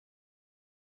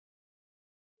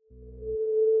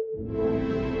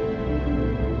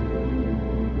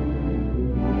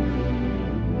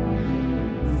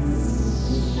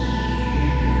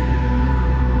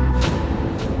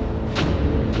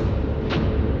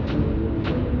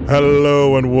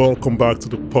Hello and welcome back to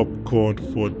the Popcorn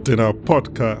for Dinner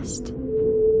podcast.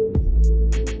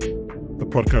 The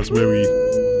podcast where we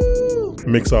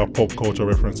mix our pop culture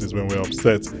references when we're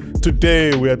upset.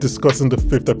 Today we are discussing the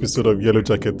 5th episode of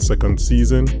Yellowjackets' 2nd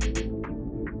season.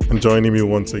 And joining me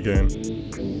once again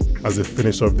as they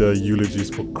finish off their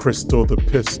eulogies for Crystal the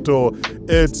Pistol,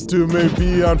 it's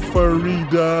Dumebi and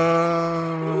Farida.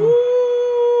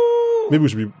 Maybe we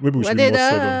should be more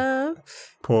southern.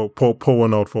 Pour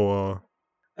one out for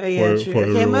oh yeah, true.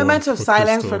 Okay, moment of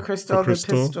silence for Crystal the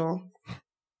Pistol.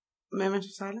 Moment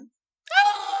of silence.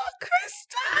 Oh,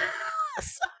 Crystal!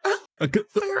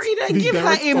 Farida, give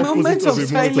her a moment of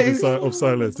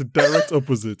silence. The direct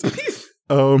opposite.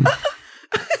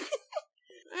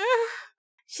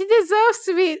 She deserves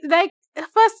to be like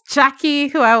first Jackie,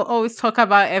 who I will always talk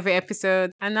about every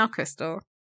episode, and now Crystal.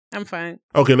 I'm fine.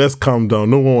 Okay, let's calm down.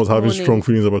 No one was having strong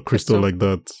feelings about Crystal like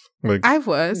that. Like I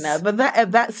was. No, but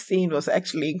that scene was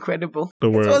actually incredible.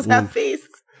 It was her face.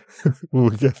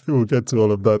 We'll get to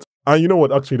all of that. And you know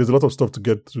what? Actually, there's a lot of stuff to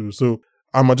get to. So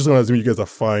I'm just going to assume you guys are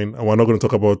fine, and we're not going to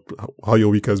talk about how your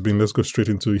week has been. Let's go straight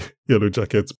into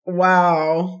Yellowjackets.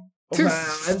 Wow.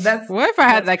 That's what if I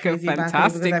had like a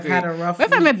fantastic week? What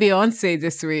if I met Beyonce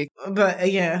this week?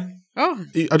 But yeah. Oh,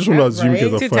 I just want to assume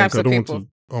you guys are fine. I don't want to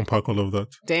unpack all of that.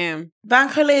 Damn.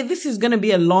 Bankole, this is going to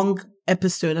be a long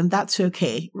episode, and that's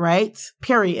okay, right?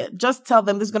 Period. Just tell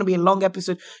them this is going to be a long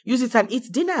episode. Use it and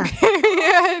eat dinner.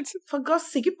 For God's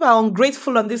sake, people are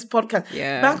ungrateful on this podcast.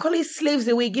 Yeah. Bankole slaves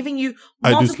away, giving you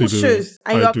multiple shows,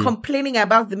 and you are complaining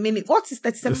about the minute. What is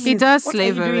 37 minutes? He does what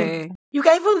slave away. You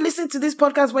can even listen to this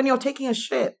podcast when you're taking a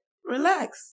shit.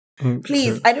 Relax.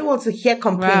 Please, I don't want to hear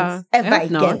complaints ever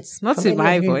again. Not in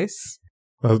my voice.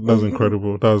 That's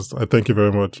incredible. I thank you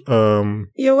very much.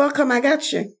 You're welcome. I got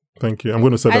you. Thank you. I'm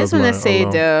going to say that. I just want to say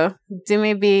though,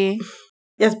 Dumebi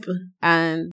yes,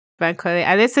 and Bankole,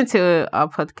 I listened to our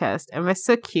podcast and we're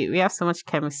so cute. We have so much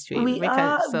chemistry. We make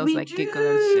ourselves like giggle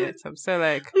and shit. I'm so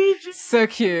like so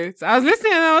cute. I was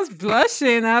listening and I was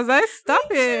blushing. I was like, stop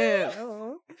it.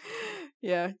 Oh.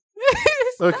 Yeah.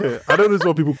 Okay, I don't know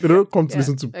what people they don't come to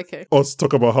listen to us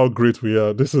talk about how great we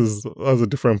are. This is a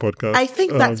different podcast. I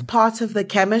think that's part of the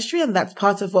chemistry and that's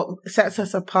part of what sets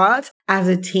us apart as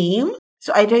a team.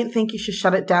 So I don't think you should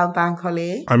shut it down,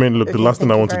 Bankole. I mean, look, the last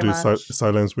thing I want to do is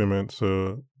silence women.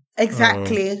 So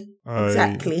exactly.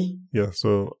 Yeah.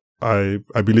 So I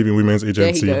believe in women's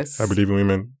agency. I believe in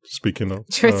women speaking up.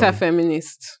 Twitter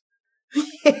feminist.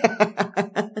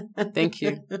 Thank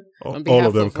you. All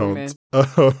of them count.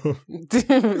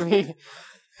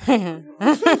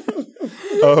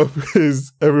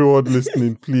 Is everyone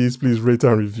listening? Please rate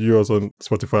and review us on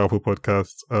Spotify, Apple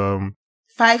Podcasts.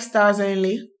 5 stars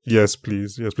only. Yes,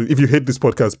 please. If you hate this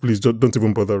podcast, please don't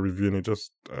even bother reviewing it.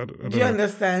 Just I don't Do you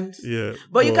understand? Yeah,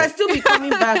 but you can still be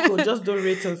coming back. Just don't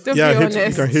rate us. You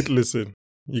can hit listen.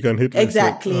 You can hit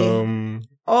exactly. Listen.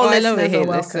 All listeners are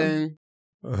welcome. Listen.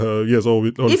 Yes, all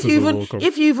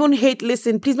if you even hate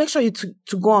listen, please make sure you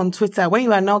to go on Twitter when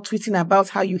you are now tweeting about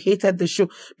how you hated the show.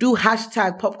 Do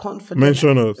hashtag popcorn for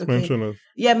mention us. Okay. Mention us.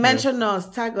 Yeah, mention us.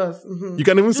 Tag us. Mm-hmm. You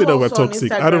can even say that we're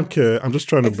toxic. I don't care. I'm just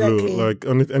trying to blow like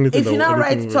anything. If you now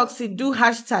write toxic, do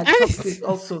hashtag toxic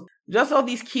also. Just all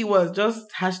these keywords, just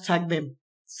hashtag them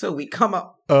so we come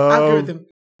up algorithm.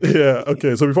 Yeah.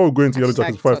 Okay. So before we go into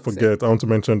Yellowjackets, before I forget, I want to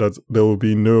mention that there will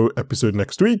be no episode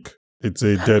next week. It's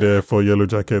a dead air for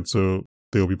Yellowjackets, so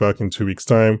they'll be back in 2 weeks'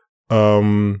 time.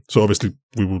 So obviously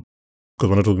we will,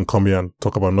 because we're not going to come here and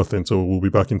talk about nothing, so we'll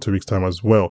be back in 2 weeks' time as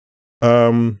well.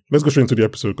 Let's go straight into the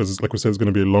episode, because like we said, it's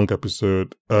going to be a long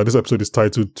episode. This episode is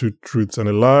titled Two Truths and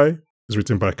a Lie. It's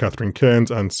written by Catherine Kent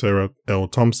and Sarah L.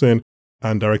 Thompson,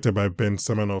 and directed by Ben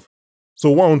Semenoff. So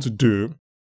what I want to do,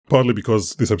 partly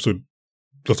because this episode,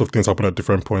 lots of things happen at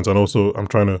different points, and also I'm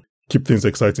trying to keep things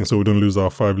exciting so we don't lose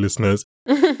our 5 listeners.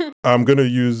 I'm going to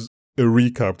use a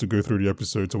recap to go through the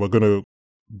episode. So we're going to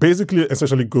basically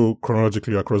essentially go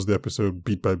chronologically across the episode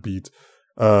beat by beat.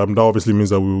 That obviously means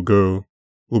that we'll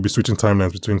be switching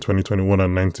timelines between 2021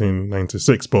 and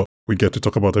 1996, but we get to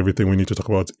talk about everything we need to talk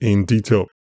about in detail.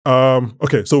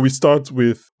 Okay, so we start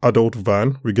with adult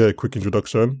Van. We get a quick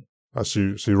introduction as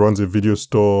she runs a video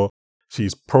store.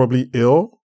 She's probably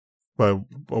ill by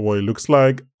what it looks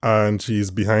like, and she's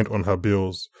behind on her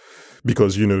bills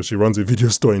because, she runs a video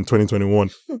store in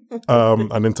 2021.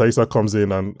 And then Taissa comes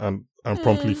in and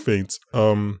promptly faints.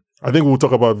 I think we'll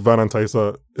talk about Van and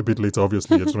Taissa a bit later,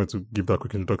 obviously. I just wanted to give that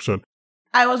quick introduction.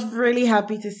 I was really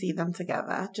happy to see them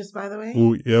together, just by the way.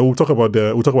 We'll talk about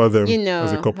them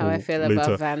as a couple how I feel later.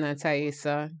 about Van and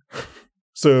Taissa.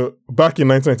 So, back in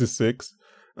 1996,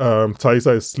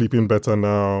 Taissa is sleeping better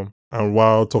now, and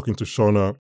while talking to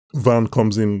Shauna, Van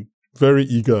comes in very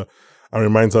eager and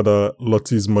reminds her that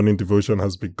Lottie's morning devotion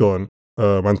has begun.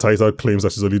 And Taisa claims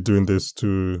that she's only doing this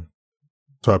to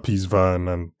appease Van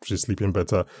and she's sleeping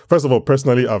better. First of all,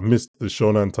 personally, I've missed the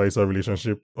Shona and Taisa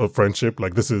relationship or friendship.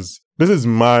 Like, this is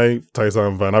my Taisa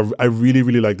and Van. I really,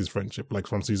 really like this friendship, like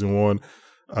from season 1.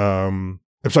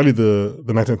 Especially the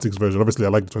 1996 version. Obviously, I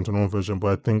like the 2021 version, but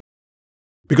I think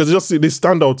because they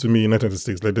stand out to me in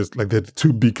 1996. Like they're the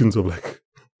two beacons of like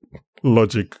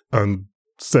logic and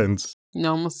sense.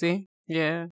 Normalcy.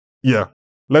 Yeah. Yeah.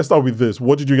 Let's start with this.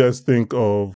 What did you guys think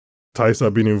of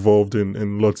Taisa being involved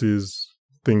in Lottie's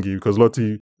thingy? Because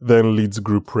Lottie then leads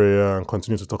group prayer and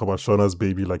continues to talk about Shauna's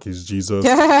baby like he's Jesus.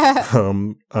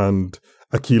 And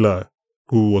Akila,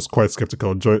 who was quite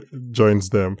skeptical, joins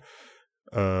them.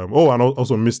 And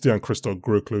also Misty and Crystal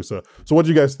grow closer. So what do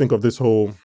you guys think of this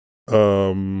whole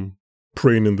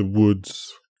praying in the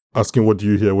woods, asking what do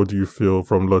you hear, what do you feel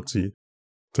from Lottie,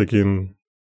 taking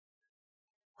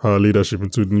her leadership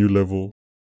into a new level?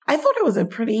 I thought it was it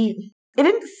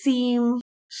didn't seem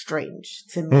strange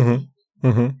to me.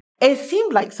 It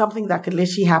seemed like something that could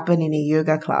literally happen in a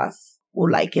yoga class or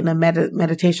like in a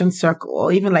meditation circle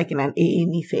or even like in an AA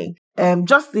meeting.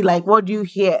 Just the like, what do you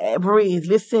hear? Breathe,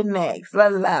 listen next. La,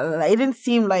 la, la. It didn't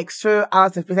seem like so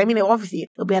out of place. I mean, obviously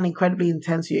it'll be an incredibly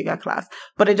intense yoga class,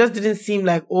 but it just didn't seem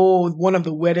like, one of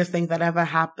the weirdest things that ever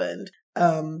happened.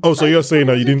 So you're saying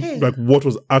that you didn't like what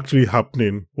was actually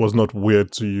happening was not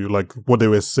weird to you, like what they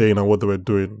were saying and what they were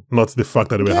doing, not the fact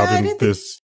that they were having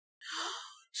this.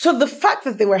 So the fact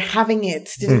that they were having it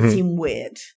didn't seem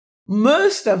weird.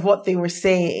 Most of what they were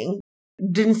saying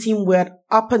didn't seem weird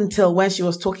up until when she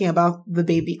was talking about the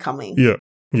baby coming.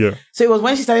 Yeah. So it was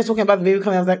when she started talking about the baby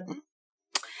coming, I was like,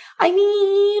 I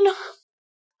mean...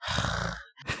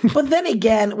 But then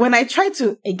again, when I tried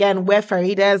to, wear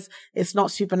Farida's It's Not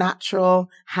Supernatural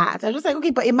hat, I was just like, okay,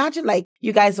 but imagine like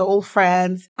you guys are all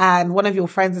friends and one of your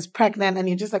friends is pregnant and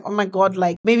you're just like, oh my God,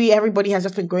 like maybe everybody has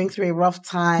just been going through a rough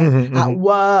time at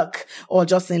work or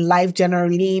just in life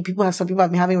generally. Some people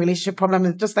have been having relationship problems.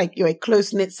 It's just like you're a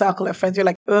close-knit circle of friends. You're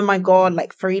like, oh my God,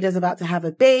 like Farida's about to have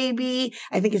a baby.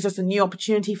 I think it's just a new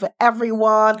opportunity for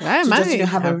everyone to just,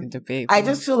 have a baby. I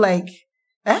just feel like,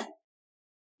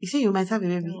 you say you might have a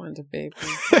baby. I want a baby.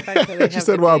 She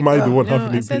said, "Why am I the one having a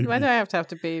baby?" I said, "Why do I have to have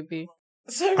the baby?"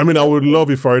 Sorry. I mean, I would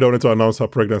love if Farida wanted to announce her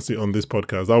pregnancy on this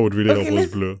podcast. That would really help us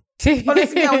blow.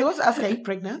 Honestly, I was about to ask, are you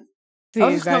pregnant? I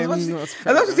was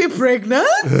about to say pregnant.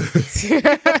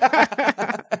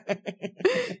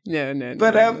 No.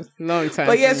 But long time.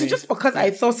 But yeah, so just because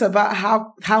I thought about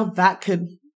how that could,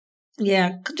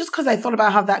 just because I thought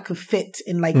about how that could fit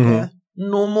in like the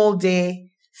normal day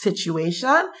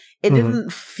situation, it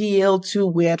didn't feel too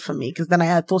weird for me, because then I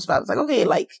had thoughts about it. I was like, okay,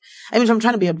 like, I mean, I'm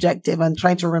trying to be objective and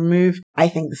trying to remove, I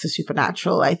think this is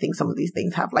supernatural. I think some of these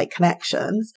things have like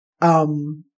connections.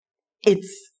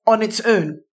 It's on its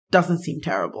own doesn't seem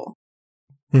terrible.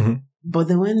 But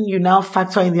then when you now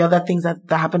factor in the other things that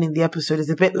happen in the episode, it's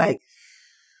a bit like,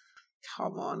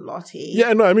 come on, Lottie.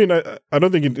 Yeah, no, I mean, I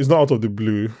don't think it's not out of the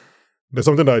blue. There's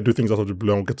something that I do think is out of the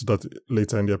blue. I'll get to that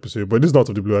later in the episode. But it is not out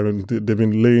of the blue. I mean, they've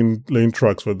been laying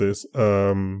tracks for this.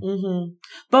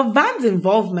 But Van's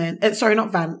involvement,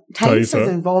 Taisa's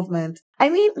involvement. I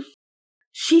mean,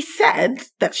 she said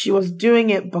that she was doing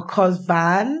it because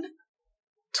Van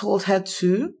told her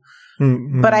to.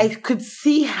 But I could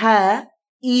see her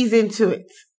ease into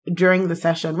it during the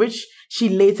session, which she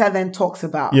later then talks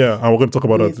about. Yeah, and we're going to talk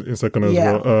about that in a second as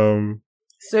well.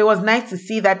 So it was nice to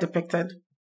see that depicted.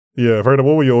 Yeah, Farida,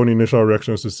 what were your own initial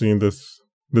reactions to seeing this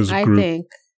group? I think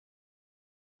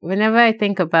whenever I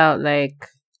think about like,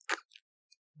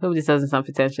 hope this doesn't sound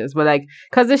pretentious, but like,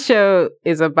 because the show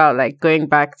is about like going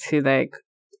back to like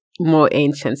more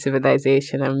ancient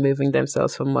civilization and moving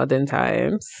themselves from modern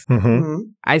times.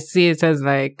 I see it as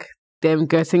like them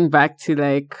getting back to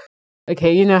like,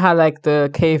 okay, you know how like the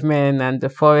cavemen and the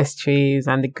forest trees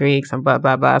and the Greeks and blah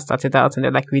blah blah started out, and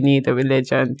they're like, we need a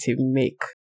religion to make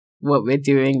what we're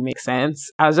doing make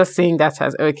sense. I was just seeing that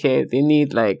as, okay, they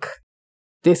need like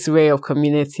this way of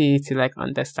community to like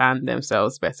understand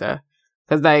themselves better.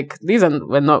 Because like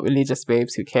were not religious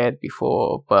babes who cared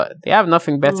before, but they have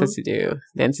nothing better to do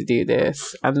than to do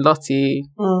this. And Lottie,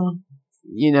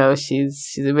 you know,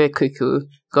 she's a bit cuckoo.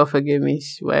 God forgive me,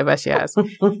 whatever she has.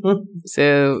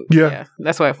 So yeah,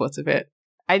 that's what I thought of it.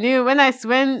 I knew when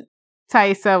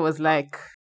Taisa was like,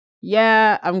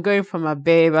 yeah, I'm going for my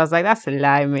babe, I was like, that's a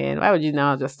lie, man. Why would you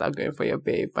now just start going for your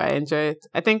babe? But I enjoy it.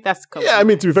 I think that's yeah, I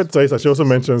mean, to be fair to Taisa, she also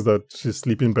mentions that she's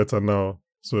sleeping better now.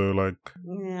 So, like,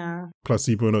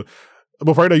 placebo.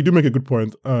 But Farida, you do make a good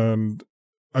point. And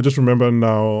I just remember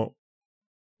now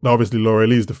Now, obviously, Laura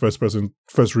Lee is the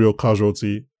first real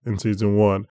casualty in season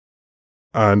 1.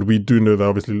 And we do know that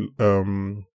obviously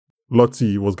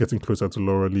Lottie was getting closer to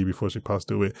Laura Lee before she passed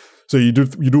away. So you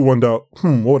do wonder,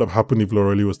 what would have happened if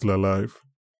Laura Lee was still alive?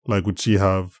 Like, would she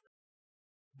have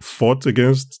fought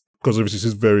against? Because obviously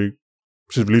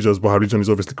she's religious, but her religion is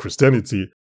obviously Christianity.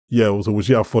 Yeah, so would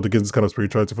she have fought against this kind of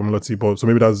spirituality from Lottie? But so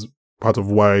maybe that's part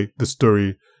of why the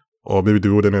story, or maybe the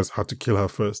wilderness, had to kill her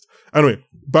first. Anyway,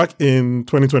 back in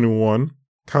 2021,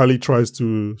 Carly tries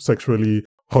to sexually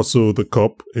hustle the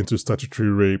cop into statutory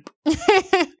rape.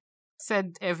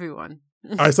 Said everyone.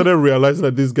 I started realizing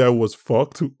that this guy was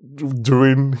fucked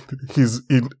during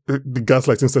the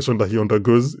gaslighting session that he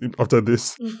undergoes after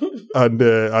this. And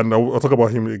I'll talk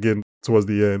about him again towards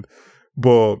the end.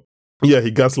 But yeah,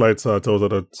 he gaslights her, tells her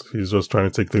that he's just trying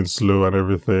to take things slow and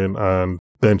everything. And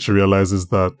then she realizes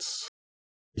that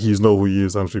he's not who he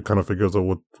is, and she kind of figures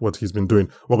out what he's been doing.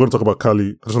 We're going to talk about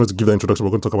Carly. I just wanted to give that introduction.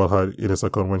 We're going to talk about her in a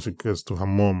second when she gets to her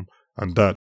mom and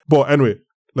dad. But anyway,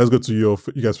 let's go to you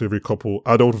guys' favorite couple,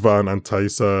 Adult Van and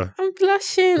Thaisa. I'm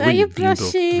blushing. Are you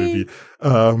blushing?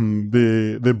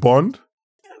 They bond.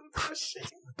 I'm blushing.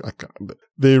 I can't.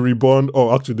 They rebond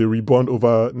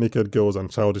over naked girls and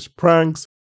childish pranks.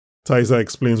 Thaisa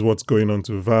explains what's going on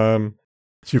to Van.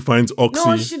 She finds Oxy.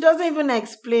 No, she doesn't even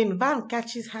explain. Van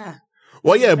catches her.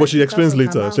 Well, yeah, but she explains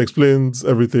later. She explains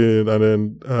everything,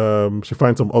 and then she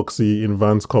finds some Oxy in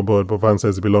Van's cupboard, but Van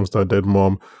says it belongs to her dead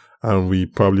mom, and we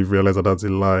probably realize that that's a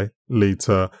lie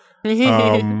later.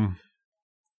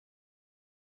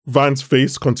 Van's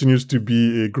face continues to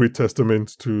be a great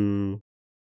testament to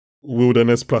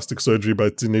wilderness plastic surgery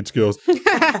by teenage girls.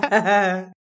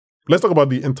 Let's talk about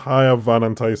the entire Van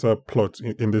and Thaisa plot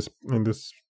in this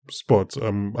spot.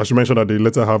 I should mention that they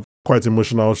later have quite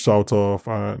emotional shout off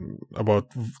and about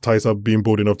Thaisa being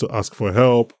bold enough to ask for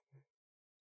help.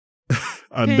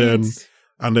 and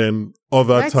then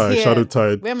other Ty, Shadow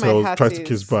Ty, tries to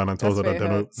kiss Van and tells her that they're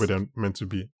not where they're meant to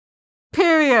be.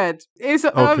 Period. It's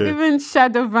even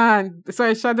Shadow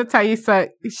Thaisa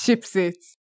ships it.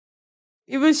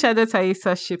 Even Shadow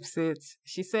Thaisa ships it.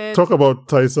 She said, Talk about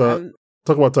Thaisa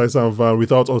and Van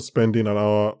without us spending an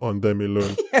hour on them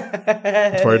alone.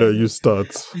 Farida, you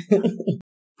start.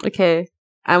 Okay,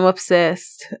 I'm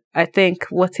obsessed. I think,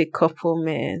 what a couple,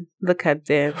 man. Look at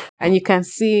them. And you can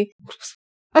see...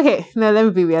 Okay, now let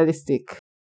me be realistic.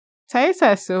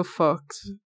 Thaisa is so fucked.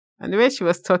 And the way she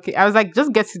was talking, I was like,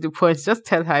 just get to the point. Just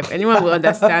tell her, if anyone will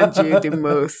understand you the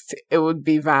most, it would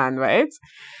be Van, right?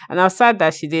 And I was sad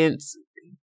that she didn't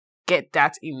get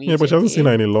that immediately. Yeah, but she hasn't seen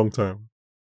her in a long time.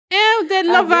 Yeah, they're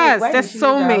lovers. They're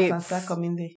soulmates.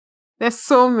 They're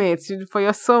soulmates. For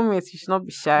your soulmates, you should not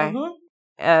be shy.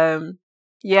 Mm-hmm.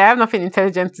 Yeah, I have nothing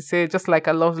intelligent to say. Just like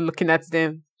I love looking at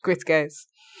them. Great guys.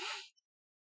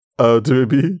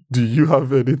 Debbie, do you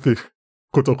have anything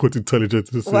quote unquote intelligent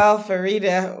to say? Well,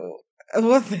 Farida,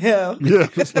 what the hell? Yeah.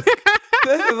 First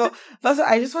of all,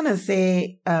 I just want to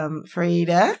say,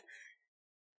 Farida,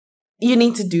 you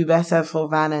need to do better for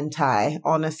Van and Ty.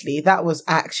 Honestly, that was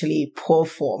actually poor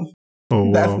form. Oh,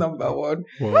 wow. That's number one.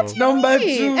 Wow. What do you Number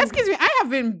mean? 2. Excuse me, I have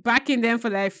been backing them for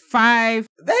like 5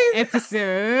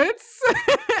 episodes.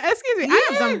 Excuse me, I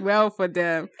have done well for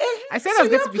them. I said I was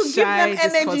going to be shy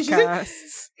this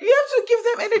podcast. You have to give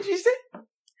them energy.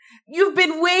 You've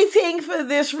been waiting for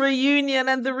this reunion,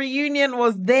 and the reunion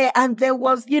was there, and there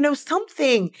was,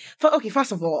 something.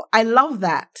 First of all, I love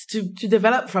that to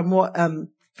develop from what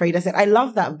Farida said. I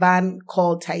love that Van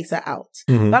called Thaisa out.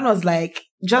 Mm-hmm. Van was like,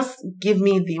 just give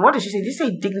me what did she say? Did she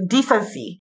say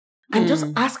decency? And just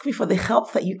ask me for the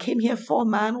help that you came here for,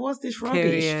 man. What's this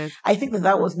rubbish? Period. I think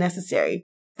that was necessary.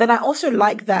 Then I also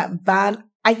like that Van,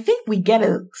 I think we get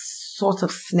a sort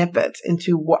of snippet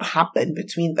into what happened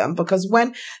between them, because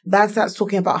when Van starts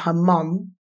talking about her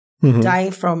mom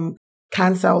dying from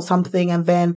cancer or something, and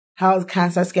then how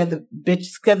cancer scared the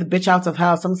bitch out of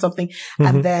her or something.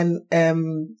 And then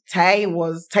Thaisa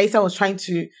was trying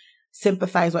to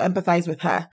sympathize or empathize with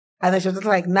her. And then she was just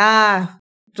like, nah,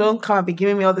 don't come and be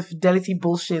giving me all the fidelity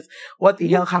bullshit. What the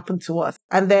hell happened to us?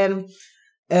 And then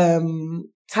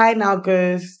Ty now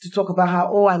goes to talk about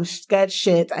how, I'm scared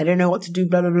shit. I don't know what to do,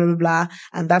 blah, blah, blah, blah, blah.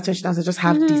 And that's when she does just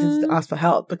have decency to ask for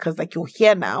help, because like, you're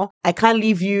here now. I can't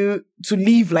leave you to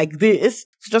leave like this.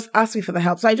 So just ask me for the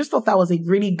help. So I just thought that was a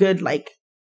really good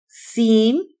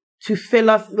scene to fill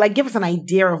us, give us an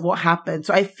idea of what happened.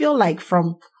 So I feel like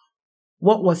from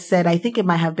what was said, I think it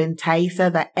might have been Thaisa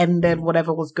that ended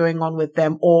whatever was going on with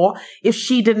them. Or if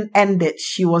she didn't end it,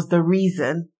 she was the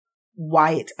reason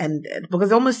why it ended,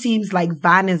 because it almost seems like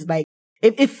Van is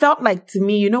It felt like to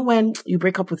me, when you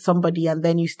break up with somebody and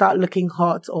then you start looking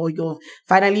hot or you've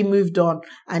finally moved on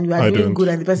and you are doing good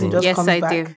and the person just comes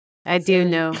back. Yes, I do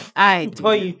know. I do.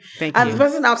 Thank you. And the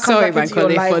person now comes back into your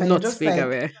life and you're just like...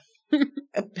 away.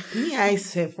 Me, I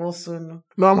say also no.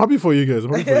 No, I'm happy for you guys.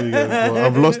 Well,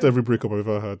 I've lost every breakup I've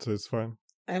ever had, so it's fine.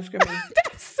 I'm screaming.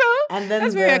 And then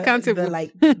that's very accountable.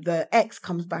 The ex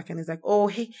comes back and is like, oh,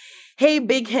 hey,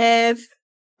 big head.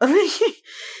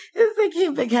 It's like, hey,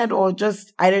 big head, or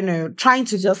just, I don't know, trying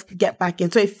to just get back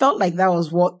in. So it felt like that was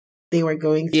what they were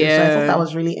going through. Yeah. So I thought that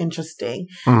was really interesting.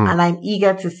 And I'm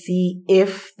eager to see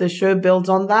if the show builds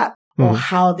on that or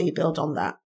how they build on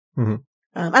that.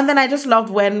 And then I just loved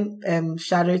when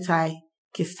Shadow Tai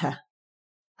kissed her.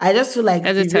 I just feel like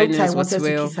Shadow Tai wanted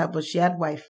to kiss her, but she had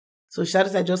wife. So Shadow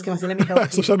Tai just came and said, let me help you.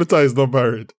 So Shadow Tai is not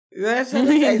married. Yeah, Shadow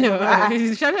Tai is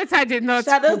not. Shadow Tai did not.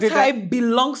 Shadow Tai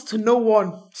belongs to no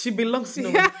one. She belongs to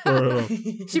no one.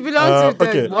 She belongs to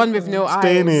the one with no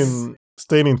eyes.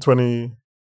 Staying in 20...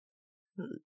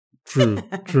 True.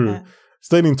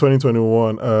 Staying in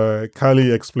 2021,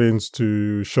 Kylie explains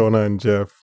to Shauna and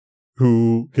Jeff,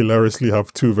 who hilariously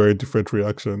have two very different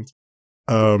reactions.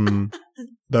 That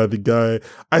the guy...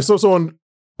 I saw someone...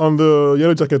 On the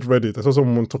Yellowjacket Reddit, I saw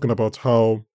someone talking about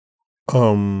how,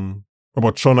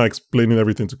 about Shauna explaining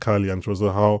everything to Kylie, and she was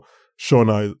like how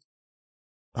Shauna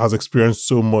has experienced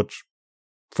so much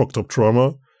fucked up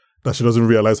trauma that she doesn't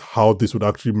realize how this would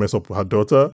actually mess up her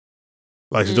daughter.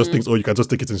 Like she just thinks, oh, you can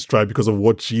just take it in stride because of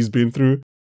what she's been through.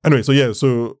 Anyway,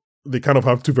 so they kind of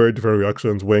have two very different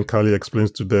reactions when Kylie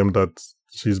explains to them that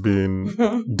she's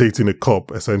been dating a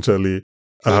cop, essentially.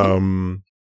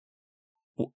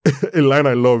 A line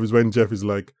I love is when Jeff is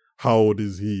like, how old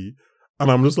is he?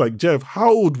 And I'm just like, Jeff, how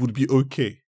old would be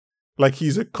okay? Like,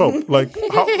 he's a cop. Like,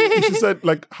 how, she said,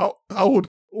 like, how old,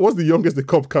 what's the youngest the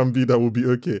cop can be that will be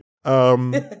okay?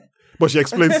 But she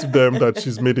explains to them that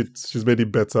she's made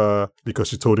it better because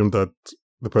she told him that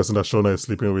the person that Shauna is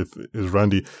sleeping with is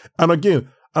Randy. And again,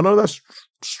 another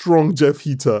strong Jeff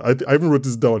heater. I even wrote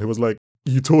this down. He was like,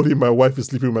 you told him my wife is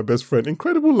sleeping with my best friend.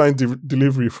 Incredible line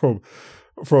delivery from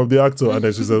the actor. And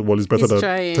then she said, well, it's better than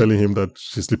telling him that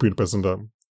she's sleeping with the person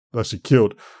that she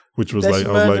killed, which was like,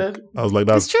 I was like,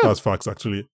 that's facts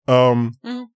actually.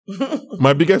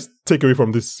 My biggest takeaway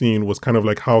from this scene was kind of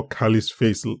like how Kylie's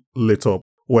face lit up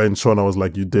when Shauna was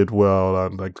like, you did well.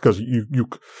 And like, because you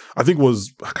I think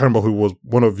I can't remember who it was,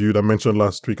 one of you that mentioned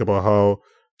last week about how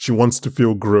she wants to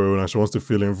feel grown and she wants to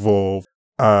feel involved.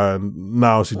 And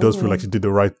now she does feel like she did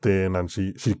the right thing and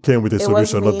she came with a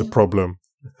solution, not the problem.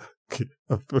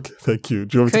 Okay, thank you.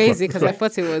 Do you want Crazy, because I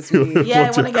thought it was me. Yeah,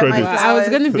 I want to get my flowers. I was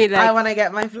going to be like, I want to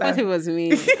get my flowers. I thought it was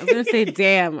me. I'm going to say,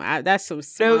 damn, that's so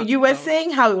smart. So you were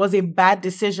saying how it was a bad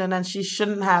decision and she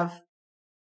shouldn't have.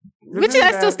 Which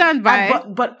I still stand by.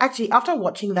 But actually, after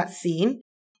watching that scene,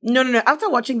 no. After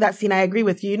watching that scene, I agree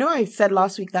with you. You know, I said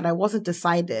last week that I wasn't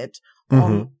decided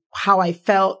on how I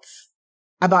felt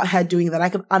about her doing that. I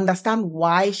could understand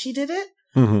why she did it,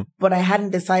 but I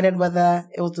hadn't decided whether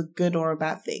it was a good or a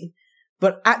bad thing.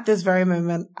 But at this very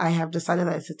moment, I have decided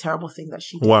that it's a terrible thing that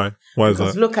she did. Why? Why is that?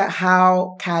 Because look at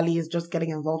how Kylie is just getting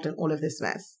involved in all of this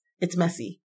mess. It's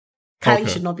messy. Kylie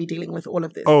should not be dealing with all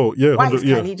of this. Oh, yeah. Why is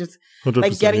Kylie just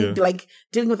like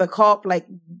dealing with a cop, like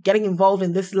getting involved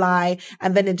in this lie,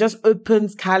 and then it just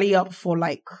opens Kylie up for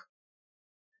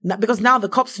because now the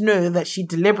cops know that she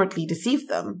deliberately deceived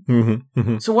them.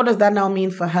 So what does that now mean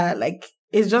for her? Like,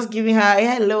 it's just giving her,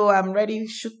 hello, I'm ready,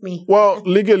 shoot me. Well,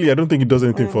 legally, I don't think it does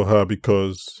anything for her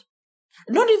because...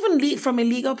 Not even from a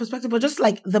legal perspective, but just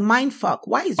like the mind fuck.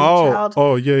 Why is your child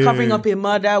covering up a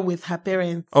murder with her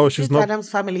parents? Oh, she's not... Adam's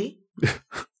family.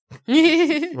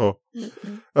 That's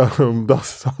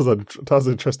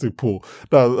an interesting pull.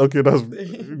 That's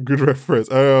good reference.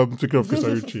 Speaking of Chris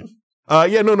Arucci.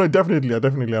 Definitely.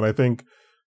 And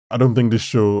I don't think this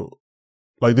show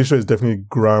is definitely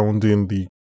grounding the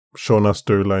Shauna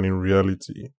storyline in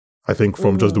reality. I think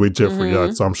from just the way Jeff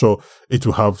reacts, so I'm sure it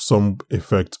will have some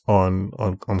effect on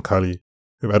Kylie.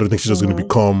 I don't think she's just going to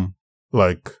become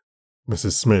like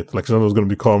Mrs. Smith. Like she's not going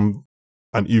to become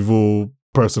an evil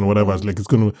person or whatever. Like it's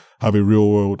going to have a real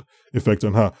world effect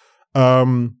on her.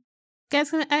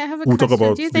 Guys, I have a we'll question. talk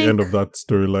about the end of that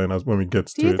storyline as when we get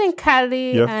to it. Do you think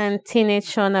Kylie and teenage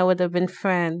Shauna would have been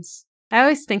friends? I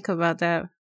always think about that.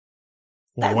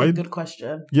 That's a good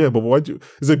question. Yeah, but why do you...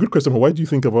 It's a good question, but why do you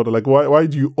think about it? Like, why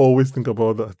do you always think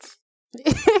about that?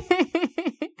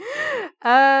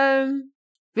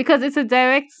 Because it's a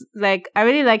direct... Like, I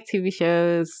really like TV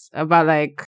shows about,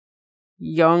 like,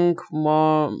 young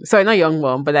mom... Sorry, not young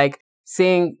mom, but, like,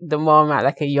 seeing the mom at,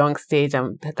 like, a young stage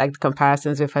and, like, the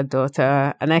comparisons with her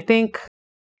daughter. And I think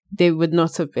they would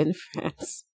not have been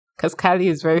friends. Because Callie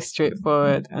is very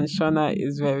straightforward and Shauna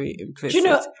is very implicit. You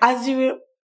know,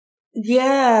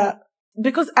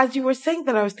 because as you were saying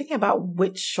that, I was thinking about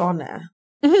which Shauna.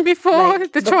 Before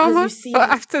the trauma or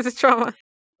after the trauma?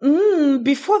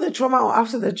 Before the trauma or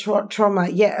after the trauma,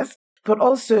 yes. But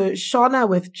also Shauna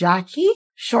with Jackie,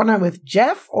 Shauna with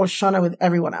Jeff, or Shauna with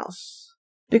everyone else.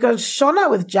 Because Shauna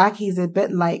with Jackie is a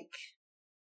bit like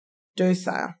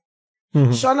docile.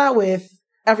 Shauna with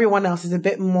everyone else is a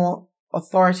bit more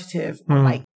authoritative, or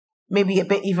like maybe a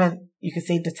bit even, you could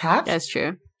say, detached. That's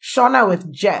true. Shauna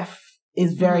with Jeff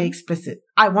is very explicit.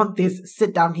 I want this,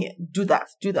 sit down here, do that.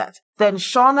 Then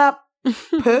Shauna,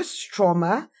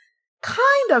 post-trauma,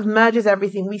 kind of merges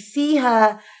everything. We see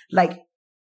her like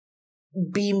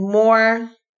be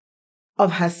more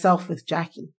of herself with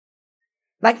Jackie.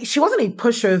 Like, she wasn't a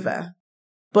pushover,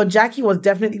 but Jackie was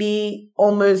definitely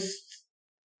almost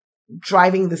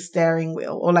driving the steering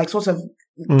wheel, or like sort of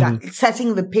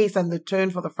setting the pace and the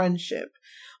tone for the friendship.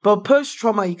 But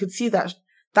post-trauma, you could see that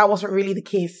wasn't really the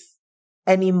case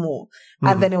anymore.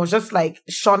 And then it was just like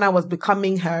Shauna was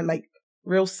becoming her like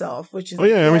real self, which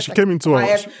is she came into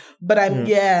quiet, but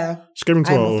she came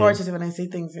into I'm authoritative when I say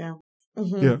things.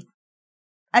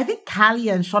 I think Callie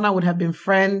and Shauna would have been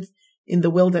friends in the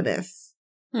wilderness,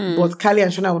 but Callie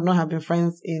and Shauna would not have been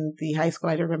friends in the high school.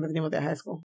 I don't remember the name of their high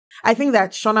school. I think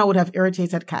that Shauna would have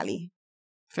irritated Callie.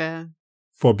 Fair.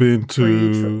 For being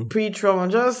too pre-trauma,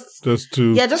 just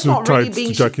too not tied really being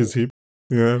to Jackie's hip.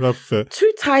 Yeah, that's fair.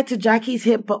 Too tied to Jackie's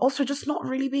hip, but also just not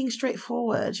really being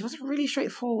straightforward. She wasn't really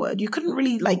straightforward. You couldn't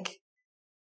really like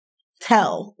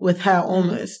tell with her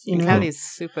almost, you know. Callie's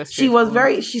super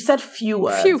straightforward. She said few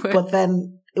words, but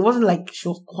then it wasn't like she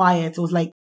was quiet. It was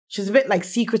like she's a bit like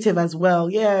secretive as well.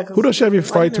 Yeah. Who does she have a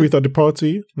fight with at the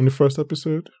party in the first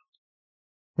episode?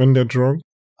 When they're drunk?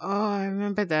 Oh, I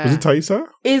remember that. Was it Thaisa?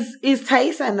 Is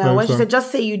Thaisa now? When she said,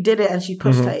 just say you did it, and she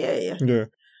pushed her. Yeah.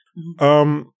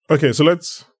 Okay, so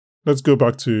let's go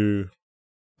back to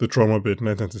the trauma bit,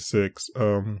 1996.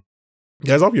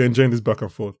 Guys, I hope you're enjoying this back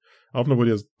and forth. I hope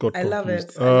nobody has got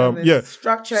confused. I love it. Yeah.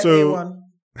 Structure A1.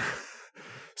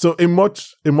 So a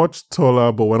much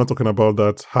taller, but we're not talking about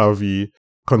that, Harvey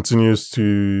continues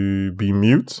to be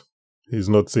mute. He's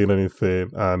not saying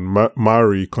anything. And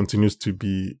Mari continues to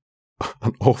be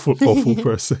an awful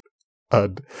person.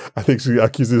 And I think she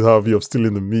accuses Harvey of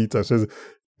stealing the meat and says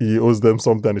he owes them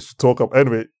something and they should talk up.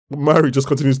 Anyway, Mari just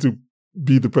continues to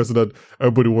be the person that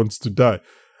everybody wants to die.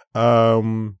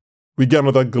 We get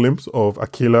another glimpse of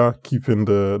Akela keeping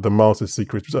the mouse a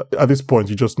secret. At this point,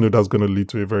 you just know that's going to lead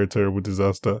to a very terrible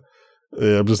disaster.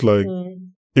 I'm just like,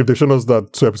 if they've shown us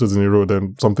that 2 episodes in a row,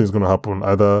 then something's going to happen.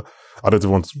 Either I don't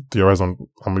even want to theorize on,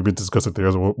 and maybe discuss the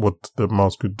theories on what the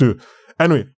mouse could do.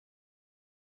 Anyway.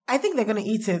 I think they're going to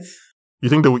eat it. You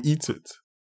think they will eat it?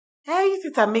 Yeah, use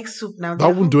it and make soup now. That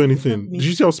wouldn't do anything. Did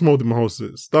you see how small the mouse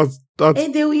is? That's.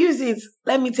 Hey, they will use it.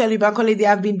 Let me tell you, Bankole, they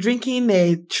have been drinking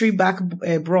a tree back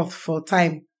broth for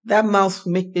time. That mouse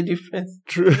will make a difference.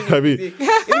 True. I mean, even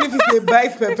if it's a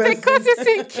bite per person. Because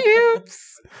it's in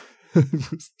cubes.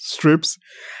 Strips.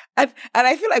 And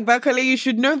I feel like, Bankole, you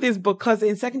should know this because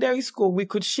in secondary school, we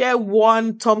could share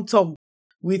one tom-tom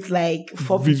with like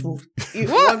 4 people.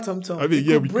 One tom-tom. I mean,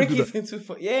 we break could do it into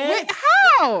 4. Yeah. Wait,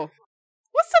 how?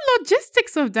 What's the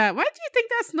logistics of that? Why do you think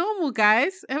that's normal,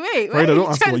 guys? Wait, right, don't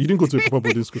ask about. You didn't go to a proper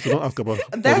boarding school, so don't ask about.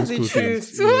 That's the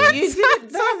truth. Yeah. You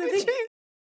did. That's the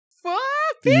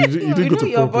thing. You didn't go to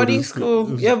your boarding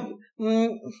school. Your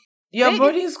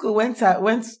boarding school went to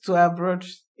abroad.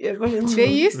 They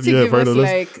used to give us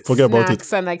like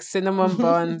snacks and like cinnamon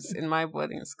buns in my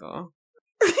boarding school.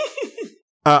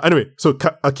 Anyway, so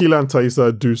Akela and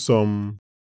Thaisa do some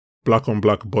black on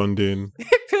black bonding.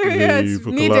 They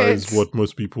vocalize what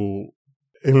most people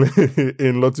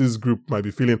in Lottie's group might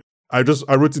be feeling. I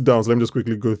wrote it down, so let me just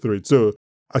quickly go through it. So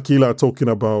Akela talking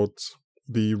about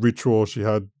the ritual she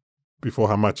had before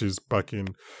her matches back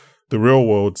in the real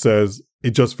world says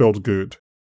it just felt good.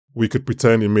 We could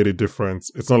pretend it made a difference.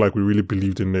 It's not like we really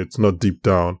believed in it, not deep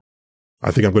down.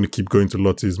 I think I'm going to keep going to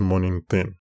Lottie's morning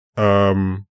thing.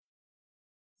 I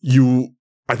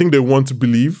think they want to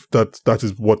believe that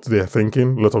is what they're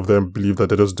thinking. A lot of them believe that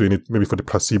they're just doing it maybe for the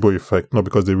placebo effect, not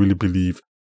because they really believe.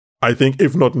 I think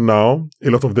if not now, a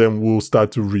lot of them will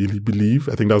start to really believe.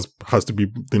 I think that has to be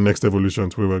the next evolution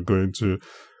to where we're going to.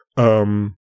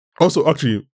 Also,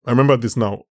 actually, I remember this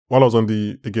now. While I was on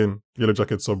the, again,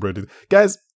 Yellowjackets subreddit.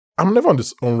 Guys, I'm never on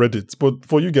Reddit, but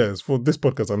for you guys, for this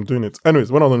podcast, I'm doing it.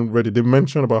 Anyways, when I was on Reddit, they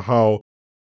mentioned about how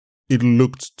it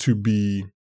looked to be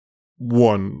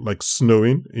like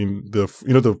snowing in the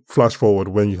flash forward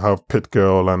when you have Pit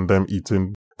Girl and them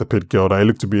eating the pit girl, that it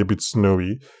looked to be a bit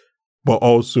snowy. But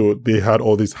also, they had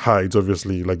all these hides,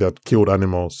 obviously, like that killed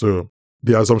animals. So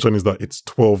the assumption is that it's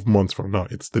 12 months from now.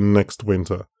 It's the next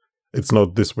winter. It's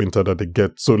not this winter that they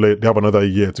get. So they have another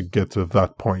year to get to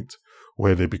that point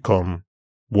where they become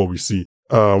what we see,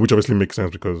 which obviously makes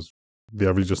sense because they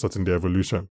are really just starting their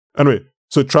evolution. Anyway,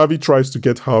 so Travi tries to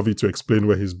get Harvey to explain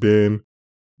where he's been,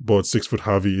 but 6-foot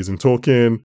Harvey isn't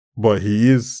talking, but he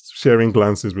is sharing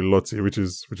glances with Lottie, which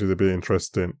is a bit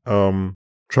interesting.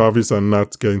 Travis and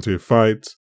Nat get into a fight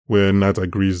where Nat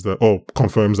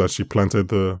confirms that she planted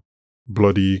the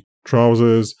bloody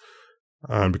trousers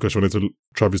and because she wanted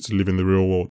Travis to live in the real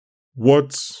world.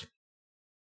 What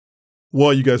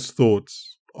are you guys'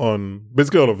 thoughts on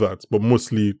basically all of that, but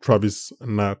mostly Travis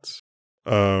and Nat?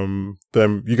 You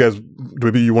guys,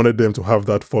 maybe you wanted them to have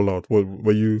that fallout.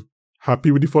 Were you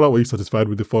happy with the fallout? Were you satisfied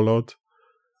with the fallout?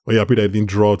 Were you happy that it didn't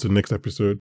draw to the next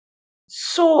episode?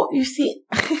 So, you see,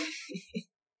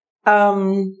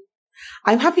 I'm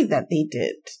happy that they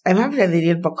did. I'm happy that they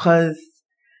did because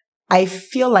I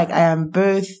feel like I am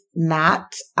both Nat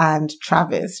and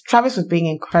Travis. Travis was being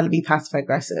incredibly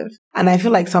passive-aggressive. And I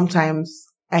feel like sometimes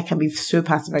I can be so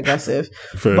passive-aggressive,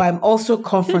 but I'm also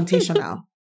confrontational.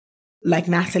 Like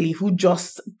Natalie, who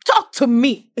just talked to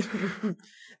me.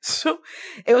 So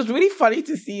it was really funny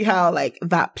to see how like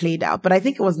that played out. But I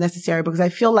think it was necessary because I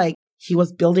feel like he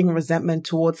was building resentment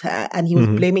towards her and he was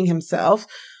blaming himself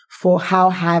for how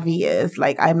Harvey is.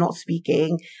 Like, I'm not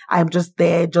speaking. I'm just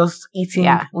there, just eating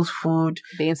people's food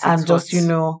and just,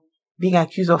 being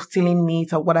accused of stealing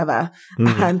meat or whatever.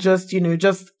 And just,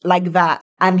 just like that.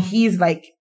 And he's like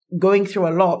going through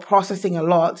a lot, processing a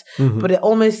lot. But it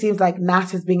almost seems like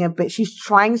Nat is being she's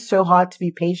trying so hard to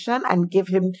be patient and give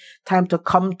him time to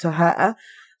come to her.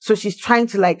 So she's trying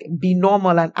to like be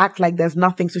normal and act like there's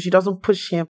nothing so she doesn't push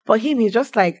him. But he's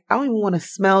just like, I don't even want to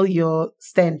smell your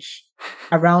stench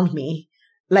around me.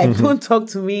 Like, don't talk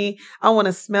to me. I want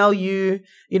to smell you.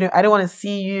 I don't want to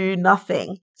see you,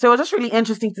 nothing. So it was just really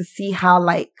interesting to see how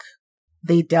like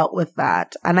they dealt with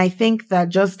that. And I think that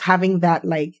just having that,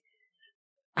 like,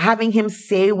 having him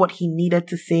say what he needed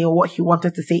to say or what he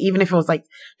wanted to say, even if it was like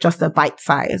just a bite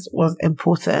size, was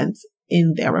important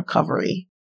in their recovery.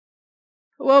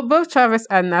 Well, both Travis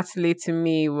and Natalie to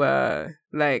me were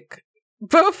like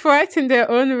both right in their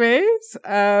own ways,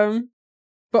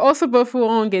 but also both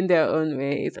wrong in their own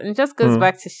ways. And it just goes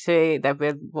back to show that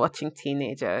we're watching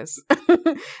teenagers.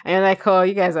 And you're like, oh,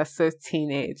 you guys are so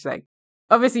teenage. Like,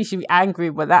 obviously you should be angry,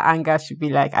 but that anger should be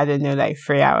like, I don't know, like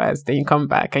 3 hours. Then you come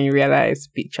back and you realize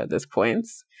each other's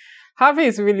points. Harvey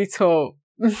is really tall.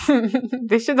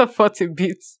 They should have fought a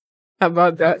bit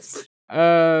about that.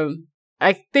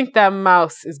 I think that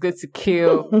mouse is going to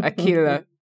kill a killer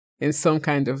in some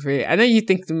kind of way. I know you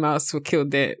think the mouse will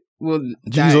die.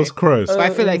 Jesus Christ. But I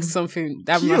feel like mouse is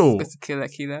going to kill a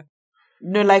killer.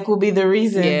 No, like will be the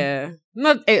reason. Yeah.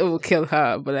 Not it will kill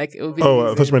her, but like it will be the reason.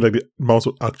 I thought you meant like the mouse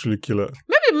will actually kill her.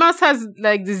 Maybe the mouse has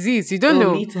like disease. You don't know. It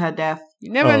will lead to her death.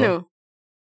 You never know.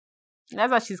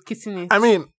 That's why she's kissing it. I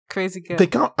mean, crazy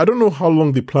girl. I don't know how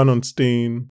long they plan on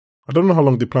staying. I don't know how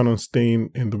long they plan on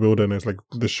staying in the wilderness, like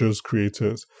the show's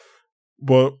creators.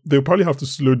 But they'll probably have to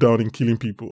slow down in killing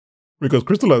people. Because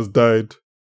Crystal has died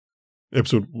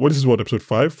episode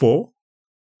 5? 4?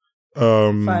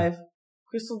 5.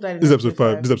 Crystal died in episode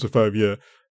 5. This is episode 5, yeah.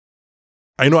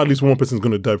 I know at least one person's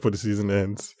going to die before the season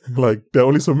ends. Like, there are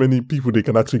only so many people they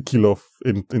can actually kill off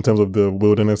in terms of the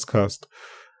wilderness cast.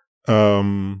 Do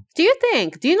you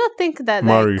not think that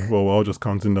Mari, well, I'll just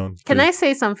counting down. Can I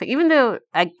say something? Even though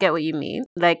I get what you mean,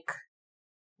 like,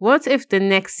 what if the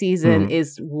next season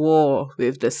is war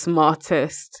with the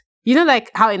smartest? You know, like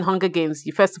how in Hunger Games,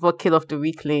 you first of all kill off the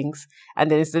weaklings,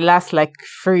 and then it's the last like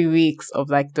 3 weeks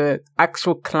of like the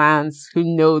actual clans who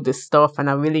know the stuff and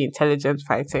are really intelligent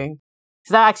fighting.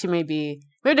 So that actually maybe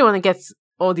they want to get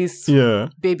all these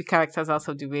baby characters out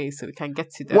of the way so we can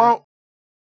get to them. Well,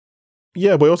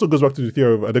 yeah, but it also goes back to the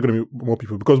theory of are there going to be more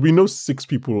people? Because we know 6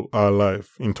 people are alive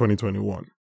in 2021,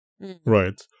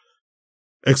 right?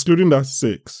 Excluding that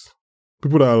 6,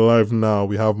 people that are alive now,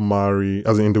 we have Mari,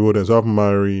 as in the wilderness, we have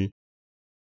Mari,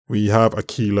 we have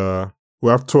Akila, we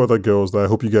have 2 other girls that I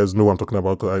hope you guys know what I'm talking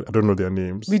about. I don't know their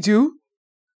names. We do?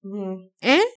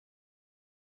 Eh?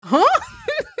 Huh?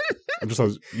 We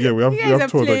have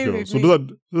 2 other girls. So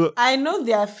those are I know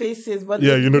their faces, but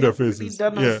you know their faces.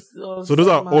 Yeah. So those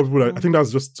are all people. I think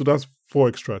that's 4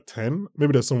 extra 10.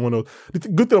 Maybe there's someone else. The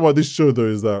good thing about this show though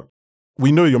is that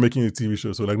we know you're making a TV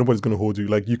show, so like nobody's gonna hold you.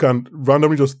 Like you can't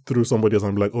randomly just throw somebody else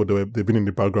and be like, oh, they've been in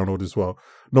the background all this while.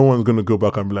 No one's gonna go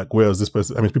back and be like, where is this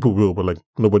person? I mean, people will, but like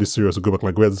nobody's serious to go back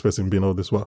like, where's this person been all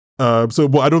this while?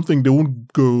 But I don't think they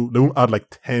won't add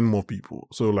like 10 more people.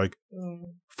 So like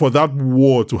for that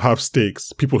war to have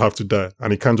stakes, people have to die.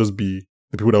 And it can't just be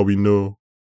the people that we know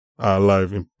are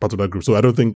alive in part of that group. So I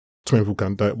don't think 20 people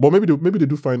can die. But maybe they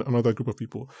do find another group of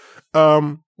people.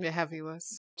 Yeah, heavy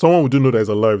was. Someone we do know that is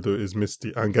alive though is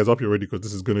Misty. And guys, up you ready because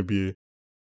this is gonna be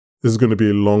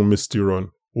a long Misty run.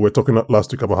 We were talking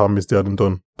last week about how Misty hadn't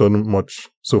done much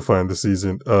so far in the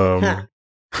season.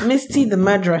 Misty the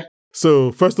murderer.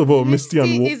 So first of all, Misty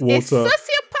and is Walter, a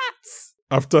sociopath.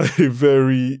 after a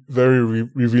very, very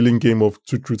revealing game of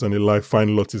Two Truths and a Lie,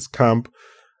 find Lottie's camp.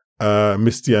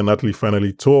 Misty and Natalie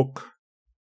finally talk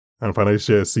and finally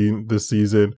share a scene this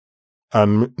season.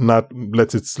 And Nat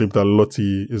lets it slip that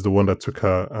Lottie is the one that took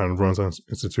her and runs an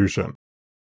institution.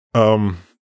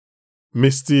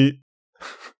 Misty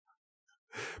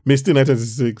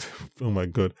 1966. Oh my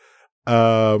god.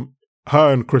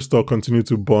 Her and Crystal continue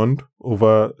to bond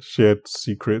over shared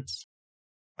secrets.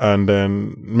 And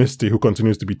then Misty, who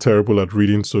continues to be terrible at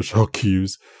reading social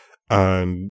cues,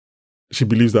 and she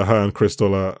believes that her and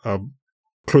Crystal are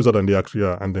closer than they actually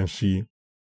are. And then she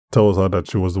tells her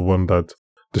that she was the one that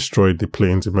destroyed the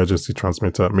plane's emergency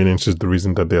transmitter, meaning she's the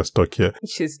reason that they are stuck here.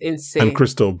 She's insane. And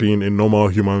Crystal, being a normal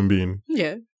human being,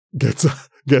 gets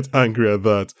angry at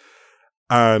that.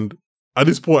 And at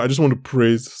this point, I just want to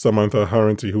praise Samantha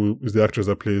Harrington, who is the actress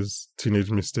that plays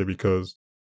teenage Misty, because,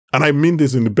 and I mean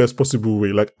this in the best possible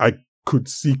way, like I could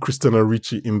see Christina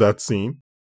Ricci in that scene.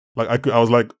 Like I was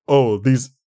like, oh, these,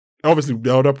 obviously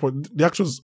the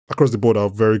actors across the board are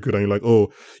very good, and you're like, oh,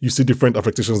 you see different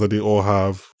affectations that they all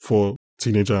have for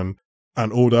teenage and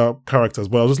older characters.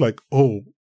 But I was just like, oh,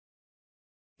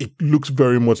 it looks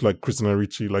very much like Christina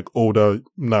Ricci, like older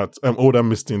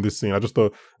Misty in this scene. I just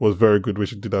thought it was very good when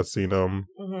she did that scene.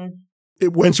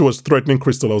 When she was threatening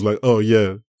Crystal, I was like, oh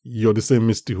yeah, you're the same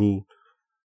Misty who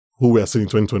we are seeing in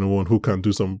 2021, who can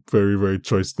do some very, very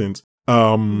choice things.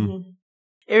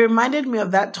 It reminded me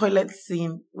of that toilet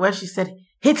scene where she said,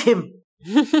 "Hit him."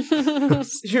 On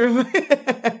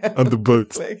the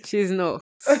boat. She's not.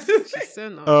 She's so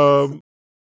not.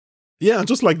 Yeah,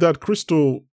 just like that,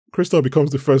 Crystal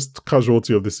becomes the first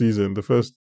casualty of the season, the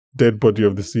first dead body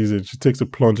of the season. She takes a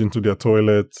plunge into their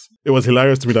toilet. It was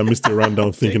hilarious to me that Misty ran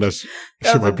down thinking that she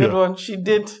might be a good one. She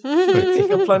did. She did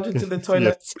take a plunge into the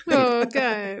toilet. Yes. Oh,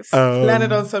 guys.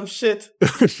 Landed on some shit.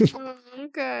 Oh,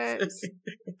 guys.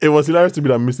 It was hilarious to me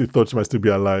that Misty thought she might still be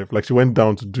alive. Like she went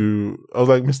down to do. I was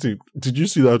like, Misty, did you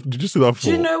see that? Did you see that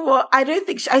fall? Do you know what? I don't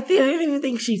even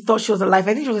think she thought she was alive.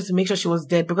 I think she wanted to make sure she was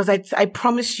dead, because I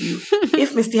promise you,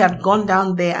 if Misty had gone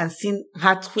down there and seen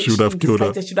her twitch, she would have killed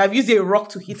her. She would have used a rock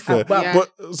to hit her back. Yeah.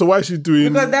 But so why is she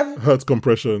doing hurt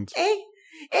compressions?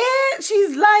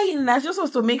 She's lying. I just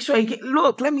wants to make sure.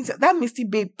 Look, let me tell that Misty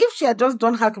babe. If she had just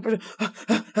done her compression,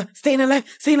 staying alive,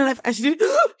 and she did,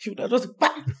 she would have just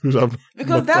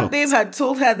because that babe had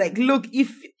told her like, look,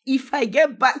 if I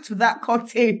get back to that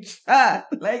cottage,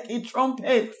 like a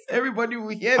trumpet, everybody will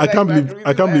hear. I can't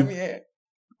believe.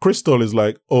 Crystal is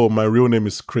like, oh, my real name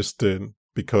is Kristen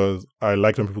because I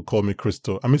like when people call me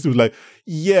Crystal. And Misty was like,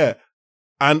 yeah.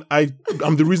 And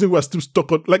I'm the reason we're still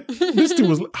stuck on, like, this thing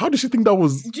was, how did she think that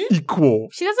was equal?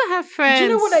 She doesn't have friends. Do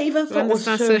you know what I even thought was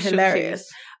so hilarious?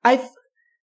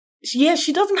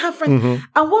 She doesn't have friends. Mm-hmm.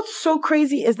 And what's so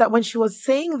crazy is that when she was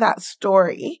saying that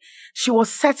story, she was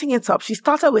setting it up. She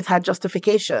started with her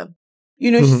justification.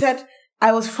 You know, she said,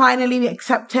 I was finally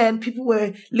accepted. People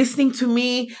were listening to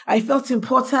me. I felt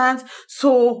important.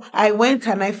 So I went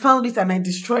and I found it and I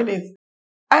destroyed it.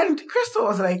 And Crystal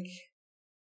was like,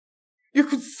 you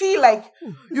could see like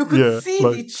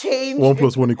the change. 1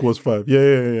 + 1 = 5.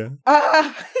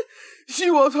 Yeah. She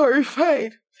was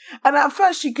horrified. And at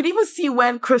first she could even see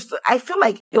when Crystal, I feel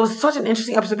like it was such an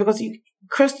interesting episode because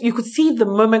you could see the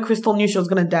moment Crystal knew she was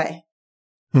going to die.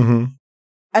 Mm-hmm.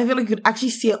 I feel like you could actually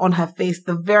see it on her face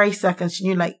the very second she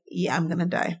knew like, yeah, I'm going to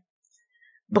die.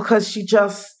 Because you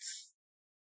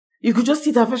could just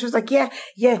see her face. She was like, yeah,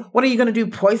 what are you going to do?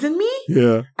 Poison me?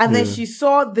 Yeah. And then she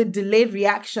saw the delayed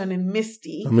reaction in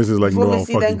Misty. And Misty's like, no,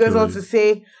 Misty then goes on to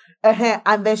say,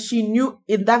 and then she knew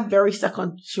in that very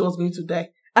second she was going to die.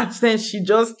 And then she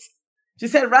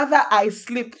said, rather I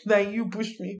slip than you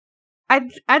push me. I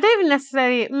don't even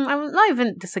necessarily, I'm not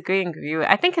even disagreeing with you.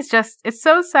 I think it's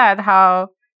so sad how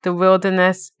the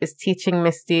wilderness is teaching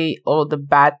Misty all the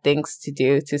bad things to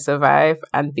do to survive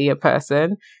and be a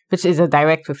person, which is a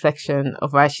direct reflection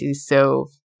of why she's so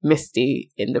Misty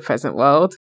in the present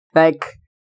world. Like,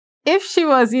 if she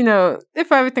was,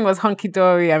 if everything was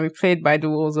hunky-dory and we played by the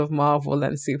rules of Marvel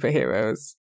and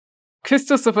superheroes,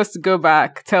 Crystal's supposed to go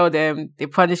back, tell them, they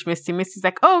punish Misty. Misty's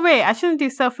like, oh, wait, I shouldn't do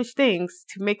selfish things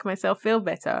to make myself feel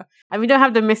better. And we don't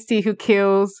have the Misty who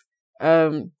kills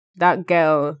that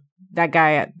girl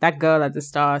at the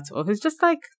start, or who's just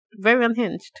like very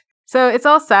unhinged. So it's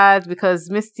all sad because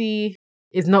Misty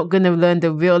is not going to learn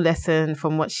the real lesson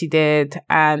from what she did,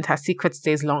 and her secret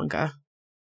stays longer.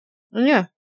 And yeah.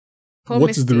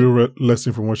 What is the real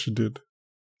lesson from what she did?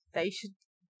 That you should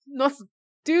not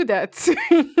do that.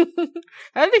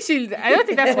 I don't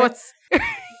think that's what's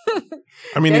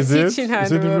I mean, is it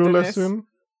the real lesson?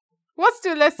 What's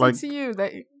the lesson to you?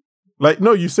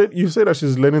 No, you said that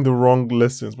she's learning the wrong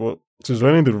lessons, but she's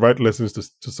learning the right lessons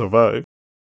to survive.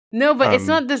 No, but it's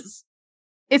not this.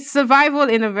 It's survival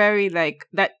in a very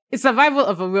it's survival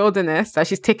of a wilderness that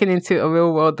she's taken into a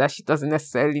real world that she doesn't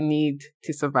necessarily need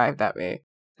to survive that way.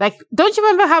 Like, don't you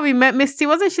remember how we met Misty?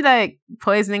 Wasn't she like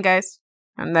poisoning guys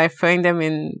and like throwing them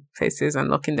in places and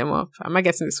locking them up? Am I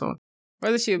getting this one?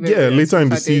 Wasn't she? Later in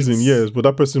the season, yes, but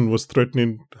that person was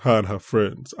threatening her and her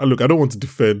friends. And look, I don't want to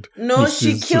defend. No,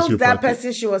 she killed that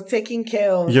person she was taking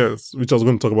care of. Yes, which I was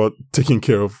going to talk about taking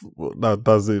care of.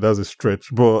 That's a stretch,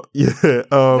 but yeah.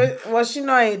 But was she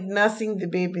not nursing the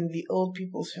babe in the old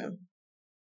people's home?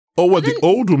 Oh, what, the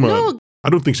old woman? No.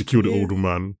 I don't think she killed the old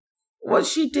woman. What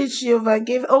she did, she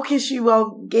overgave. Okay, she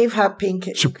gave her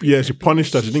painkillers. She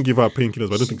punished her. She didn't give her painkillers,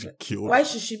 but I don't think she killed. Why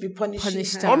should she be punishing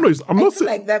her? I'm not saying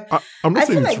like that. I'm not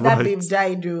saying it's right. That babe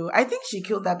died, though. I think she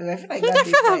killed that babe. I feel like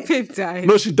that babe died.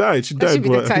 No, she died. She died.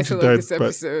 But I think she died.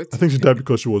 I think she died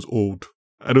because she was old.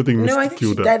 I don't think Misty killed her. No, I think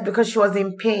she died because she was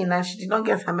in pain and she did not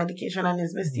get her medication and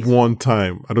it's Misty's. One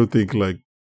time, I don't think Anyways,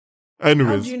 how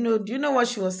do you know? Do you know what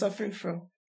she was suffering from?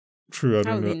 True, I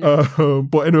don't know.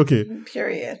 But anyway, okay.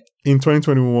 Period. In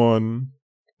 2021,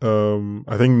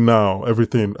 I think now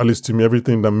everything, at least to me,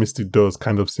 everything that Misty does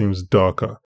kind of seems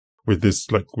darker with this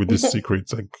secret.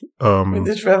 With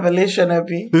this revelation,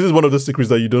 Abby. This is one of the secrets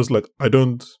that you just I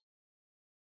don't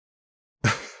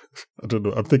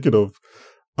know. I'm thinking of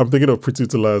Pretty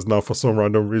Little Liars now for some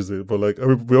random reason, but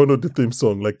we all know the theme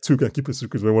song. Two can keep a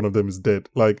secret when one of them is dead.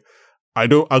 I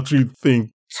don't actually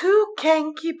think two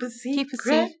can keep a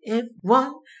secret if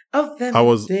one of them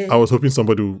is dead. I was hoping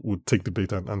somebody would take the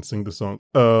bait and sing the song.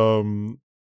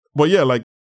 But yeah,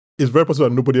 it's very possible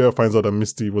that nobody ever finds out that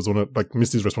Misty was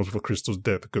Misty's responsible for Crystal's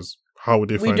death, because how would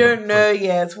they find out? We don't know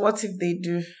yet. What if they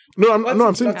do?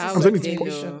 I'm saying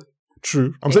it's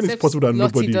true. I'm saying it's possible that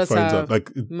nobody finds out.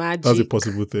 That's a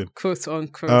possible thing. Quote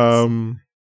unquote.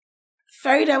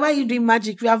 Farida, why are you doing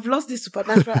magic? We have lost this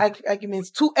supernatural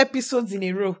arguments 2 episodes in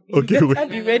a row. Okay,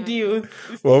 be ready.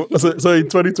 Well, so in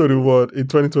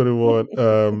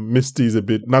 2021, Misty is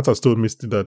Nat has told Misty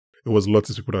that it was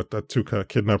Lottie's people that took her,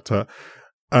 kidnapped her,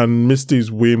 and Misty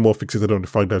is way more fixated on the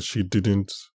fact that she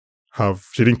didn't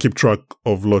keep track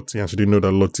of Lottie, and she didn't know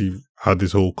that Lottie had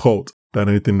this whole cult than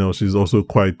anything else. She's also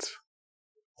quite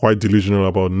delusional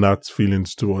about Nat's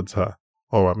feelings towards her,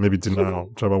 or maybe denial,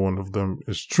 whichever one of them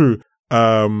is true.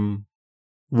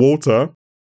 Walter,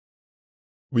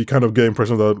 we kind of get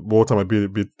impression that Walter might be a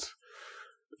bit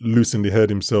loose in the head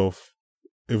himself,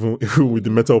 even with the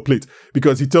metal plate,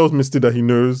 because he tells Misty that he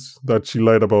knows that she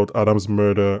lied about Adam's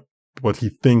murder, but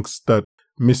he thinks that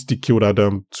Misty killed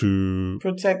Adam to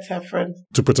protect her friend,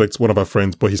 to protect one of her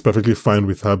friends, but he's perfectly fine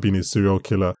with her being a serial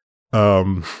killer.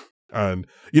 And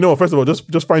first of all,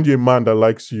 just find you a man that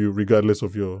likes you regardless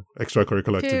of your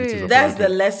extracurricular activities. That's the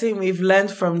lesson we've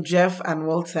learned from Jeff and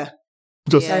Walter.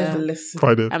 That's the lesson.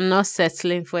 Find it. I'm not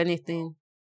settling for anything.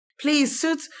 Please,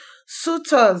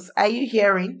 suitors, are you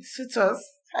hearing? Suitors,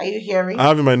 are you hearing? I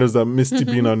have in my notes that Misty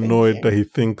being annoyed that he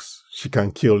thinks she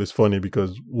can kill is funny,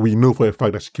 because we know for a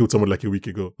fact that she killed someone a week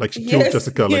ago. She killed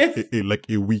Jessica a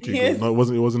week ago. No, it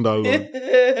wasn't that long.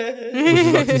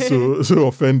 She's actually so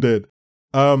offended.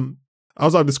 I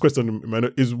also have this question in my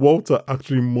note. Is Walter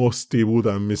actually more stable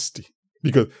than Misty?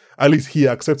 Because at least he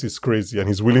accepts he's crazy and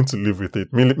he's willing to live with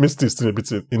it. Misty is still a bit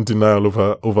in denial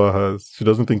over hers. She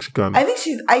doesn't think she can.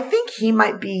 I think he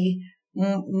might be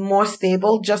more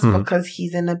stable just because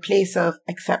he's in a place of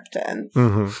acceptance.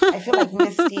 I feel like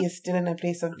Misty is still in a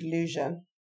place of delusion.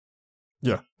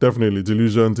 Yeah, definitely.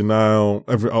 Delusion, denial,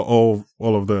 all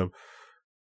of them.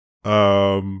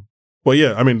 But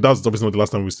yeah, I mean, that's obviously not the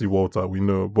last time we see Walter, we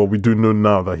know. But we do know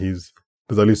now that there's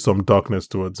at least some darkness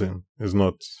towards him. He's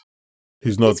not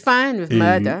fine with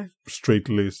murder.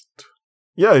 Straight-laced.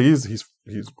 Yeah, he's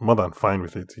more than fine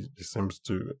with it. He seems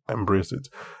to embrace it.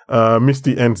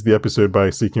 Misty ends the episode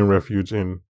by seeking refuge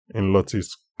in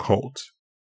Lottie's cult.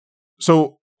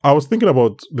 So I was thinking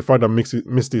about the fact that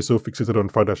Misty is so fixated on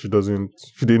the fact that she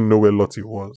didn't know where Lottie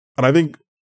was. And I think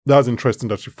that's interesting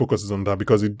that she focuses on that,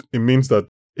 because it means that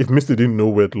if Misty didn't know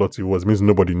where Lottie was, it means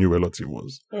nobody knew where Lottie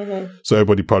was. Mm-hmm. So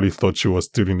everybody probably thought she was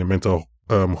still in a mental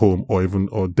home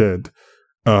or dead.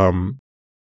 And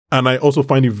I also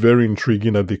find it very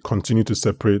intriguing that they continue to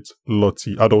separate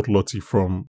adult Lottie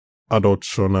from adult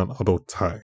Shauna and adult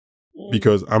Ty.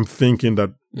 Because I'm thinking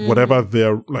that whatever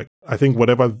their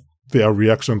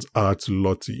reactions are to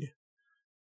Lottie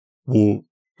will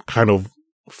kind of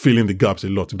fill in the gaps a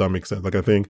lot, if that makes sense. Like, I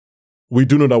think we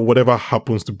do know that whatever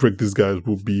happens to break these guys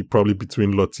will be probably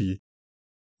between Lottie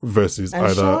versus and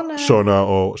either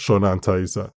Shauna and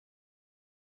Taissa.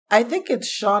 I think it's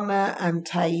Shauna and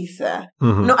Taissa.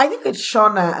 Mm-hmm. No, I think it's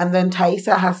Shauna, and then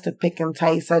Taissa has to pick, and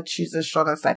Taissa chooses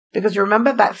Shauna's side. Because you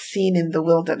remember that scene in the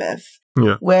wilderness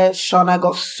where Shauna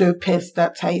got so pissed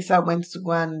that Taissa went to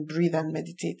go and breathe and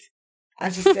meditate.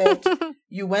 And she said,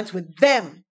 you went with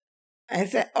them. And I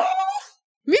said, oh.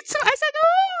 Me too. I said,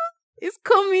 oh, it's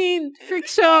coming.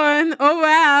 Friction. Oh,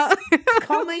 wow. It's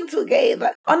coming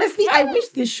together. Honestly, I wish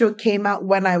this show came out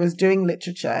when I was doing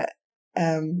literature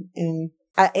at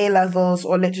A levels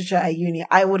or literature at uni.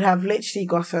 I would have literally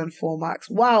gotten 4 marks.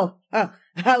 Wow. I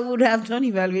would have done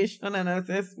evaluation and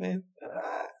assessment.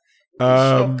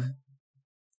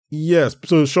 Yes.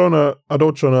 So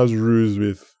adult Shauna's ruse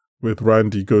with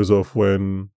Randy goes off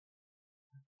when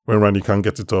Randy can't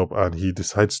get it up, and he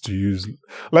decides to use,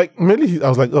 like, mainly I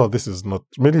was like, oh, this is not,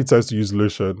 mainly he decides to use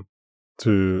lotion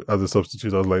as a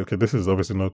substitute. I was like, okay, this is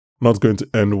obviously not going to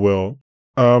end well.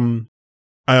 I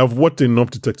have watched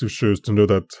enough detective shows to know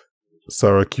that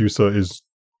Saracusa is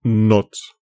not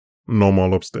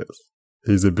normal upstairs.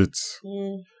 He's a bit,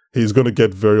 he's going to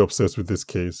get very obsessed with this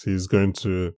case. He's going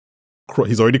to,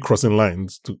 he's already crossing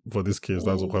lines for this case.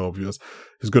 That's quite obvious.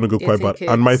 He's going to go quite bad.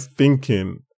 And my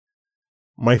thinking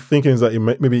is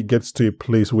that maybe it gets to a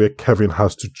place where Kevin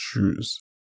has to choose,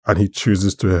 and he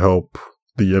chooses to help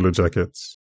the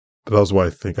Yellowjackets. That's what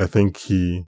I think.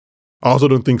 I also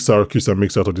don't think Saracusa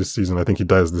makes it out of this season. I think he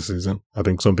dies this season. I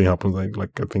think something happens.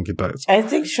 Like I think he dies. I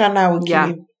think Shauna will kill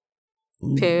him.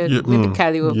 Maybe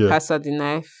Callie will pass her the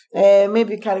knife.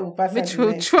 Maybe Callie will pass her the knife.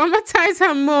 Which will traumatize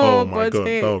her more. Oh my God,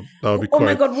 that would be quite... Oh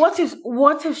my God, what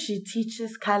if she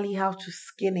teaches Callie how to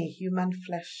skin a human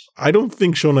flesh? I don't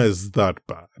think Shauna is that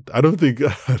bad. I don't think...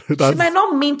 She might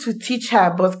not mean to teach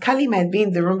her, but Callie might be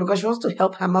in the room because she wants to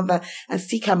help her mother and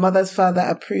seek her mother's further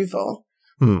approval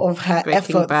of her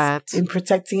efforts in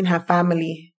protecting her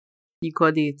family. You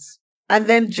got it. And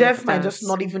then Jeff might just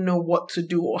not even know what to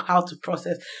do or how to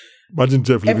process. Imagine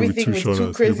Jeff living with two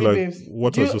Shaunas. He'd be like,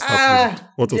 what has just happened?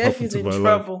 What has happened to my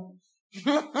life?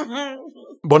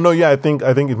 But no, yeah, I think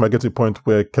it might get to a point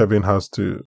where Kevin has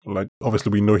to, like,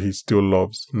 obviously we know he still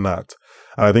loves Nat.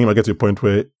 And I think it might get to a point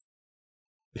where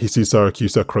he sees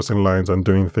Saracusa crossing lines and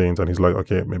doing things, and he's like,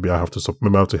 okay, maybe I have to help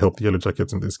the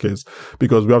Yellowjackets in this case.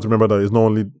 Because we have to remember that it's not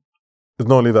only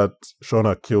that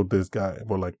Shauna killed this guy,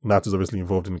 but like Nat is obviously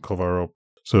involved in the cover-up.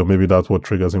 So maybe that's what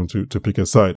triggers him to pick a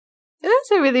side.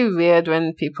 It's really weird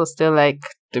when people still like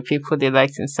the people they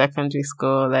liked in secondary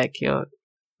school. Like, you're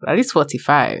at least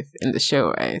 45 in the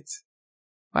show, right?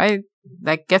 Why,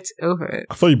 like, get over it.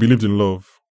 I thought you believed in love.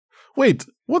 Wait,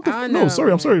 what the... No,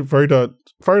 sorry, I'm sorry, Farida.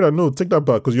 Farida, no, take that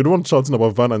back, because you're the one shouting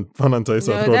about Van and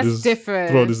Taissa. No, that's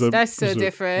different. That's so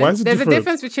different. Why is it There's different? A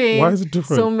difference between Why is it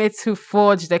different? soulmates who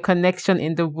forged their connection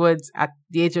in the woods at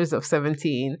the ages of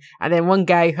 17, and then one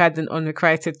guy who had an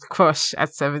unrequited crush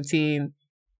at 17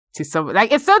 to someone.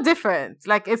 Like, it's so different.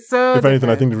 Like, it's so If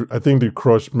anything, different. I think the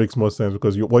crush makes more sense,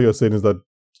 because what you're saying is that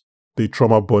they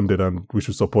trauma bonded, and we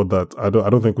should support that. I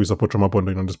don't think we support trauma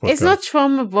bonding on this podcast. It's not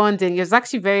trauma bonding. It's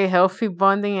actually very healthy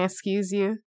bonding, excuse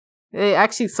you. They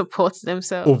actually support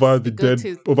themselves. Over the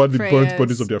burnt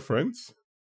bodies of their friends?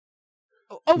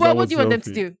 Oh, well, what do you want them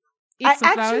to do? I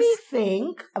actually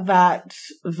think that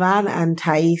Van and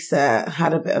Taissa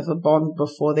had a bit of a bond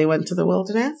before they went to the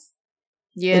wilderness.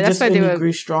 Yeah, that's why they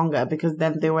grew stronger, because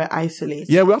then they were isolated.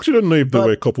 Yeah, we actually don't know if they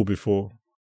were a couple before.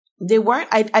 They weren't.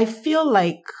 I feel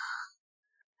like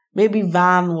maybe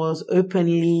Van was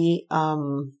openly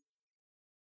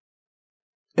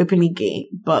gay,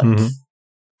 but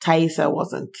Taissa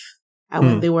wasn't. And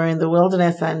when they were in the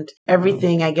wilderness and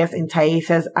everything, I guess, in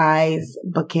Taissa's eyes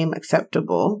became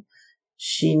acceptable,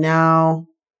 she now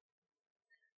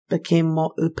became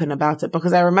more open about it.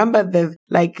 Because I remember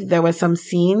there were some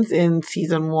scenes in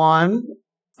season 1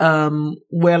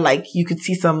 where, like, you could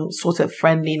see some sort of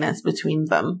friendliness between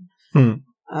them.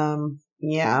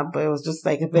 Yeah, but it was just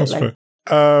like a bit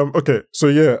Okay, so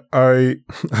yeah, I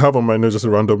have on my notes just a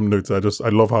random note. I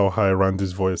love how high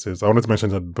Randy's voice is. I wanted to mention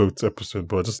that both episodes,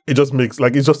 but it just makes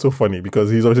it's just so funny because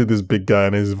he's obviously this big guy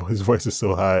and his voice is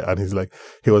so high, and he's like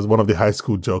he was one of the high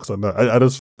school jocks, and I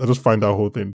just find that whole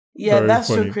thing. Yeah, that's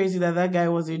funny. So crazy that guy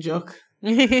was a joke.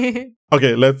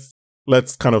 Okay,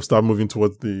 let's kind of start moving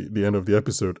towards the end of the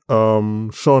episode.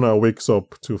 Shauna wakes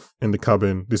up in the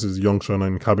cabin. This is young Shauna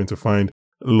in the cabin to find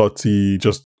Lottie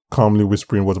just calmly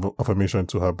whispering words of affirmation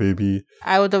to her baby.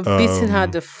 I would have beaten her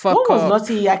the fuck up. What was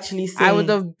Lottie actually saying? I would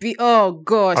have oh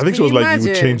gosh. I think she was like, you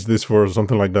would change this for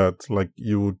something like that. Like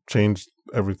you would change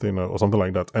everything or something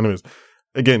like that. Anyways,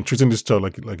 again, treating this child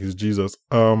like he's Jesus.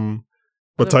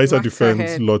 But Taisa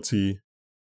defends Lottie,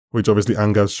 which obviously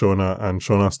angers Shauna, and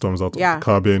Shauna storms out of the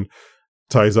cabin.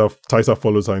 Taisa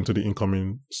follows her into the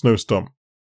incoming snowstorm.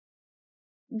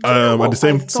 At the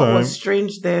same time, was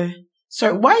strange there.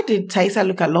 So why did Taisa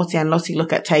look at Lottie and Lottie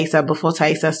look at Taisa before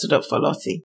Taisa stood up for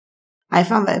Lottie? I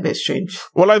found that a bit strange.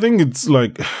 Well, I think it's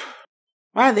like...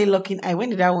 Why are they looking? When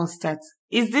did that one start?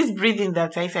 Is this breathing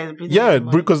that Taisa is breathing? Yeah,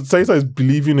 because Taisa is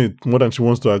believing it more than she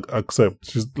wants to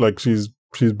accept. She's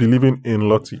believing in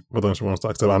Lottie more than she wants to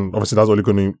accept. And obviously that's only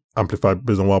going to amplify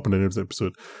based on what happened in this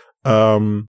episode.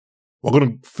 We're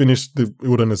going to finish the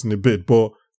wilderness in a bit,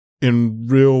 but in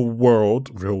real world,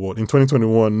 in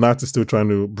 2021, Nat is still trying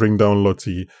to bring down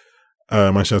Lottie,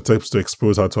 and she attempts to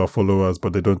expose her to her followers,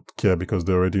 but they don't care because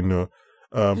they already know.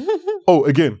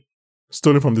 Again,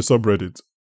 stolen from the subreddit.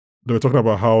 They were talking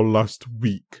about how last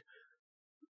week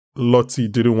Lottie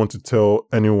didn't want to tell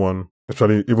anyone,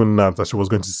 especially even Nat, that she was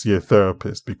going to see a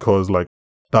therapist because, like,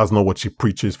 that's not what she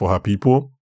preaches for her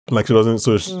people. Like, she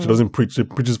doesn't preach. She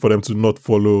preaches for them to not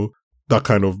follow that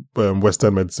kind of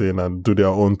Western medicine and do their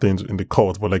own things in the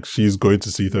cult, but like she's going to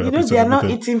see therapists. They are not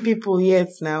eating people yet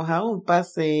now. How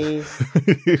passing?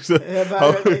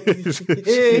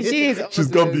 She's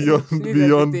gone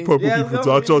beyond poor people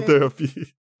to actual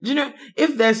therapy.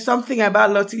 If there's something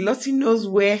about Lottie knows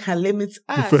where her limits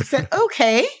are. She said,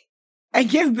 okay, I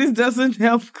guess this doesn't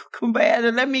help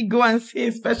Kumbaya. Let me go and see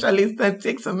a specialist and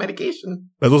take some medication.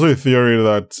 There's also a theory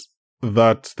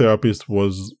that therapist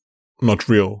was not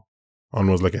real and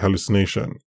was like a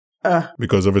hallucination.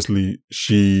 Because obviously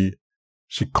she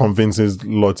convinces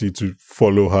Lottie to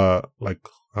follow her, like,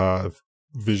 her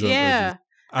vision. Yeah.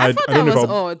 I thought that was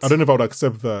odd. I don't know if I would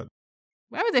accept that.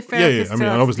 Why would the therapist I mean,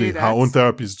 and obviously her own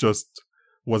therapist just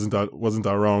wasn't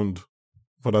around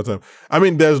for that time. I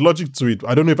mean, there's logic to it.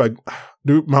 I don't know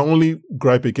if my only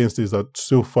gripe against it is that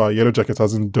so far Yellowjackets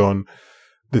hasn't done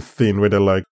the thing where they're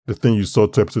like, the thing you saw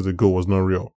 2 episodes ago was not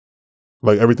real.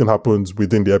 Like, everything happens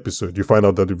within the episode. You find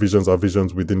out that the visions are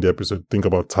visions within the episode. Think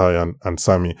about Ty and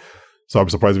Sammy. So I'm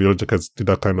surprised if Yellowjackets did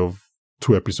that kind of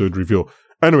 2-episode reveal.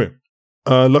 Anyway,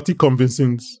 Lottie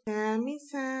convinces... Sammy.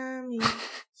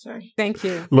 Sorry. Thank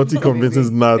you. Lottie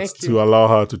convinces Nat to allow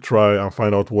her to try and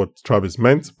find out what Travis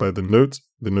meant by the note.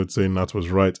 The note saying Nat was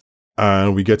right.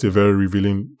 And we get a very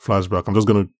revealing flashback. I'm just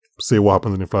going to say what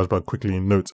happens in the flashback quickly in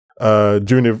notes.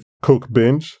 During a coke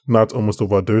binge, Nat almost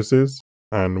overdoses.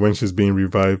 And when she's being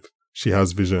revived, she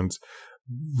has visions.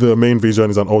 The main vision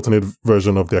is an alternate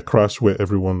version of their crash where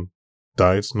everyone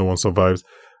dies, no one survives.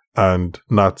 And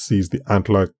Nat sees the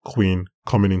Antler Queen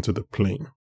coming into the plane.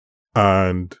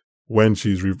 And when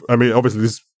she's... obviously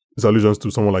this is allusions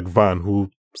to someone like Van, who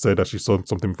said that she saw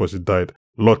something before she died.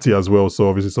 Lottie as well, so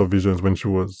obviously saw visions when she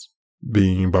was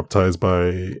being baptized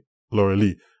by Laura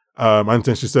Lee. And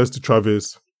then she says to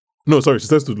Travis... No, sorry, she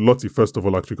says to Lottie first of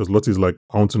all, actually, because Lottie's like,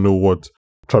 I want to know what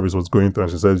Travis was going through,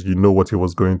 and she says, you know what he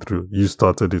was going through. You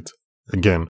started it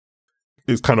again.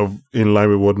 It's kind of in line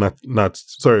with what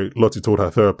Lottie told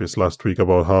her therapist last week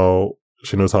about how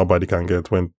she knows how bad it can get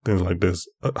when things like this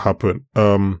happen.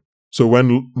 So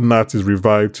when Nat is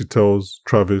revived, she tells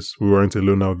Travis, we weren't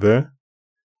alone out there.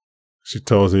 She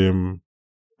tells him,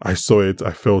 I saw it,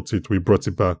 I felt it, we brought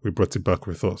it back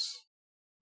with us.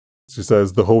 She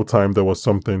says the whole time there was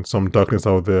some darkness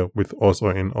out there with us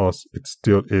or in us. It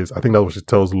still is. I think that's what she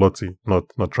tells Lottie, not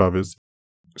Travis.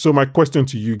 So my question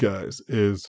to you guys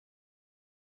is,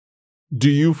 do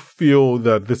you feel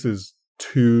that this is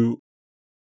too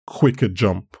quick a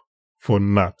jump for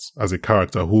Nat as a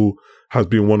character who has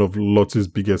been one of Lottie's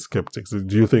biggest skeptics?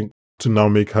 Do you think to now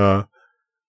make her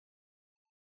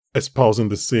espousing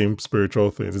the same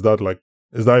spiritual things, is that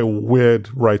a weird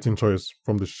writing choice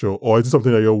from the show? Or is it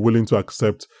something that you're willing to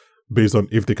accept based on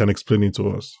if they can explain it to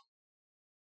us?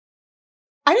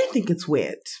 I don't think it's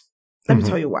weird. Let me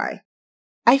tell you why.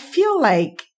 I feel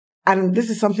like, and this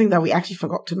is something that we actually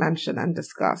forgot to mention and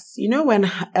discuss,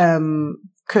 when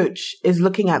Coach is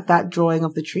looking at that drawing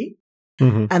of the tree,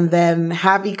 And then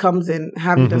Javi comes in.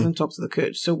 Javi doesn't talk to the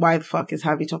coach. So why the fuck is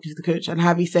Javi talking to the coach? And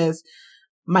Javi says,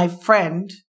 my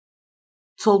friend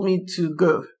told me to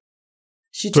go.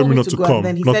 She told me to go, and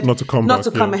then he said not to come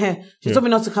here. She told me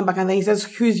not to come back, and then he says,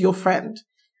 "Who's your friend?"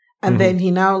 And then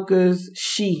he now goes,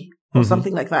 "She," or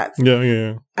something like that.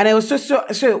 Yeah. And it was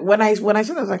so. When I saw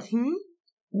that, I was like,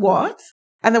 what?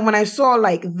 And then when I saw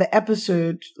like the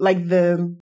episode, like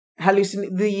the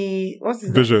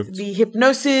the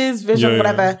hypnosis vision,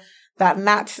 whatever that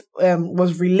Nat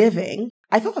was reliving,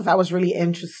 I thought that was really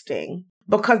interesting,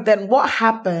 because then what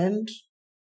happened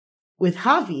with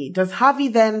Javi? Does Javi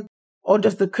then, or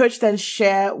does the coach then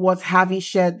share what Javi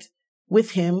shared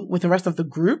with him, with the rest of the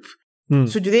group?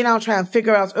 So do they now try and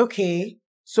figure out, okay,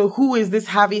 so who is this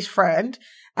Javi's friend?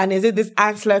 And is it this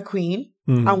Ansler Queen?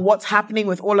 And what's happening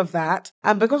with all of that?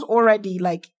 And because already,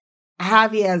 like,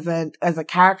 Javi as a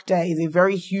character is a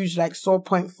very huge, like, sore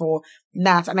point for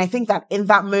Nat. And I think that in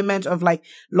that moment of, like,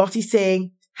 Lottie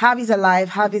saying, Javi's alive,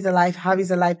 Javi's alive,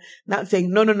 Javi's alive, Nat saying,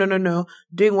 no,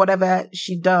 doing whatever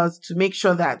she does to make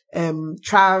sure that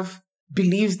Trav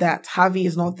believes that Javi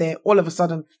is not there. All of a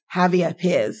sudden, Javi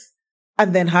appears.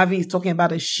 And then Javi is talking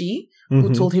about a she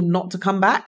who told him not to come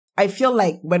back. I feel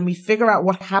like when we figure out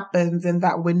what happens in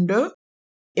that window,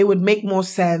 it would make more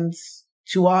sense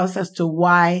to us as to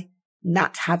why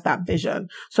Nat had that vision.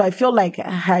 So I feel like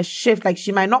her shift, like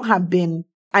she might not have been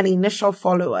an initial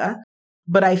follower,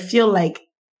 but I feel like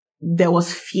there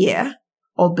was fear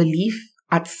or belief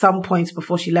at some points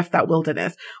before she left that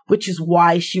wilderness, which is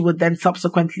why she would then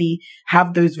subsequently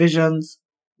have those visions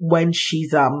when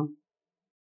she's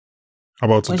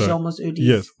about to die. She almost ODs.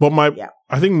 Yes, but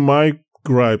I think my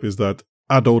gripe is that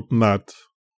adult Nat,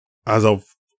 as of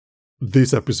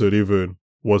this episode even,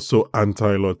 was so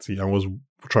anti-Lottie and was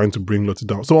trying to bring Lottie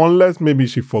down. So unless maybe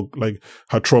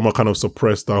her trauma kind of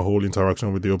suppressed that whole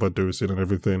interaction with the overdosing and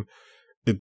everything.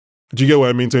 Do you get what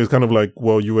I mean? So it's kind of like,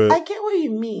 well, I get what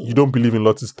you mean. You don't believe in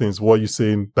Lottie's things. What are you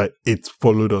saying that it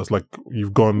followed us? Like,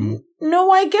 you've gone... No,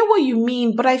 I get what you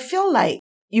mean, but I feel like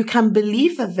you can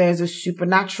believe that there's a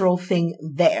supernatural thing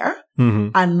there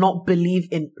and not believe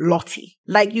in Lottie.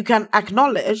 Like, you can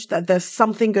acknowledge that there's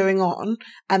something going on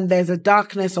and there's a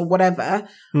darkness or whatever,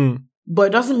 but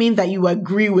it doesn't mean that you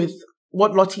agree with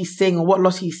what Lottie's saying or what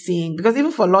Lottie's seeing. Because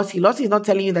even for Lottie is not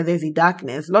telling you that there's a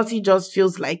darkness. Lottie just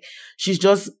feels like she's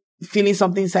just feeling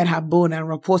something inside her bone and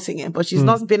reporting it. But she's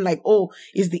not been like, oh,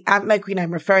 is the Antler Queen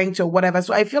I'm referring to or whatever.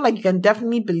 So I feel like you can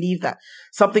definitely believe that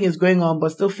something is going on,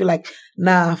 but still feel like,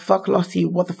 nah, fuck Lottie.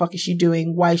 What the fuck is she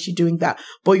doing? Why is she doing that?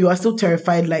 But you are still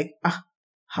terrified, like,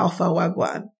 how far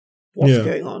wagwan? What's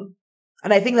going on?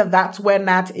 And I think that that's where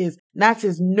Nat is. Nat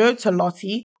is no to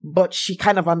Lottie, but she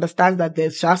kind of understands that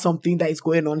there's something that is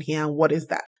going on here. And what is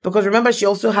that? Because remember, she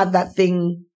also had that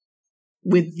thing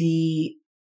with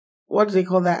what do they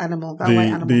call that animal? That white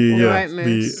animal? The white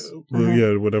moose.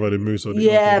 Whatever, the moose. Or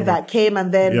that came,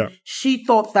 and then she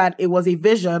thought that it was a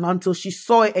vision until she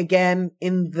saw it again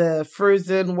in the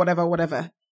frozen whatever.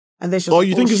 And then she was like,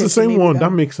 you think it's the same one?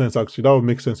 That makes sense, actually. That would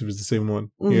make sense if it's the same one.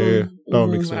 Yeah, that would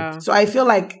make sense. Wow. So I feel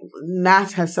like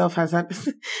Nat herself has had...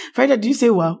 Freda, do you say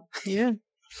wow? Yeah.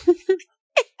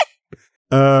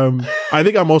 I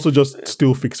think I'm also just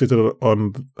still fixated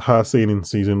on her saying in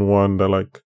season 1 that,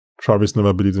 like, Travis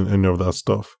never believed in any of that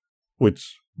stuff,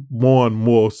 which more and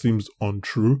more seems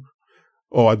untrue.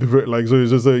 Oh, I'd be very, like, so it's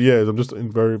just, I'm just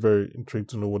very, very intrigued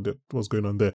to know what's going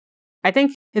on there. I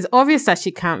think it's obvious that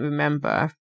she can't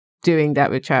remember doing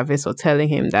that with Travis or telling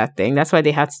him that thing. That's why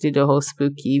they had to do the whole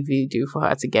spooky voodoo for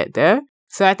her to get there.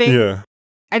 So I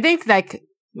think like,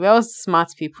 we're all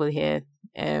smart people here.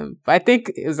 But I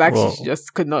think it was actually she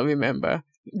just could not remember.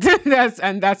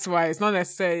 that's why it's not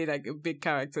necessarily like a big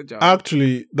character job.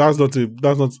 Actually, that's not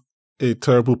a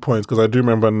terrible point, because I do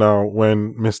remember now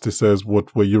when Misty says,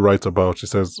 "What were you right about?" She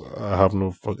says, I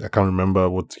can't remember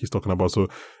what he's talking about. So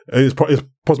it's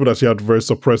possible that she had very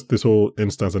suppressed this whole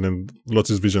instance, and then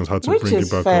Lottie's visions had to bring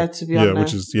it back fair, up. To be honest.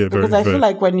 Which is very fair. Because I feel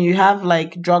like when you have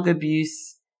like drug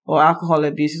abuse or alcohol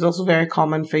abuse, it's also very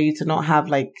common for you to not have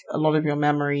like a lot of your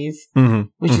memories,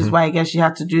 which is why I guess you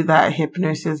had to do that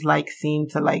hypnosis-like scene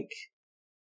to like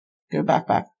go back.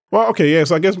 Well, okay, yeah,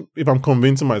 so I guess if I'm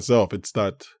convincing myself, it's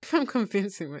that... If I'm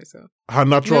convincing myself. Her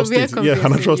natural state... Yeah, her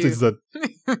natural state is that...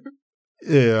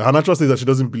 her natural state is that she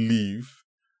doesn't believe,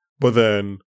 but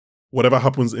then whatever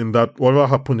happened in that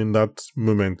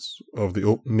moment of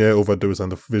the near overdose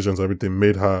and the visions, everything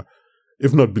made her,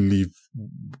 if not believe,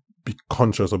 be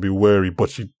conscious or be wary, but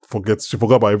she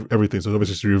forgot about everything. So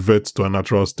obviously she reverts to her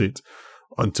natural state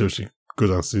until she goes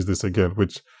and sees this again,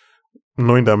 which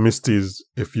knowing that Misty is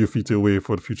a few feet away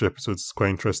for the future episodes is quite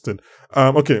interesting.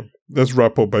 Okay, let's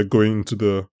wrap up by going into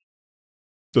the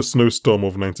snowstorm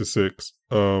of 96.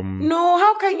 No,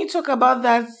 how can you talk about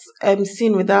that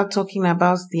scene without talking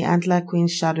about the Antler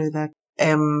Queen's shadow that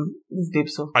this babe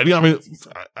saw?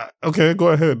 Okay, go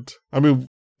ahead. I mean,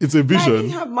 it's a vision. I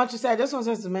didn't have much to say. I just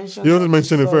wanted to mention. You wanted to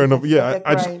mention it, fair enough. Yeah,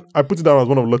 I put it down as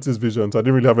one of Lottie's visions. I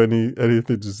didn't really have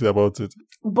anything to say about it.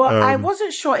 But I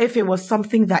wasn't sure if it was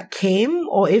something that came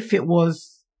or if it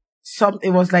was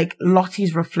it was like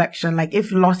Lottie's reflection. Like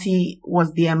if Lottie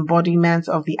was the embodiment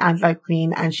of the Antler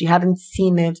Queen and she hadn't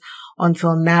seen it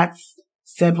until Nat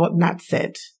said what Nat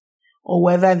said. Or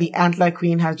whether the Antler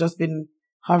Queen has just been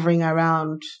hovering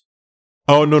around.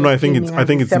 Oh no! I think it's not. I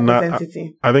think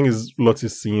it's Lottie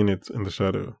seeing it in the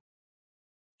shadow.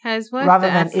 Rather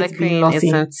than Antler Queen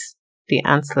isn't the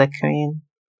Antler Queen.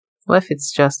 What if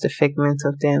it's just a figment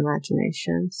of their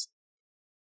imaginations?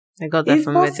 I got that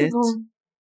from Reddit.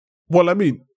 Well, I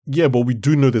mean, yeah, but we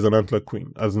do know there's an Antler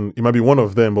Queen. As in, it might be one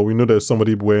of them, but we know there's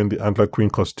somebody wearing the Antler Queen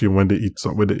costume when they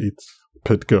eat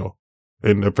Pit Girl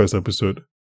in the first episode.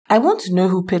 I want to know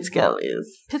who Pit Girl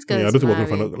is. Pit Girl I is don't think we're going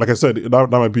to find out. Like I said, that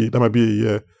might be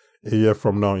a year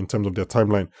from now in terms of their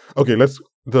timeline. Okay,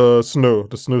 the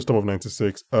snowstorm of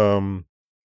 96. Shauna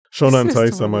and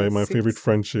Taissa, my favorite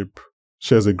friendship,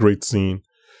 shares a great scene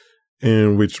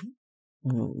in which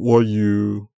what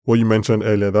you mentioned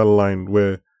earlier, that line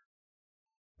where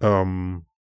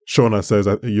Shauna says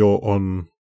that you're on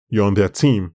their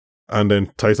team, and then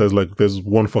Taissa is like, there's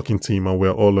one fucking team and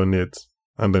we're all on it,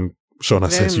 and then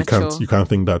Shauna says you can't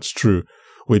think that's true,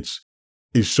 which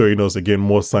is showing us again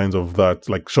more signs of that.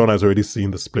 Like Shauna has already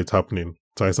seen the split happening.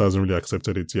 Taissa hasn't really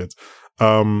accepted it yet.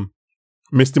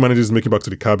 Misty manages to make it back to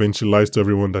the cabin. She lies to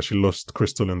everyone that she lost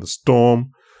Crystal in the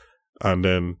storm, and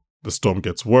then the storm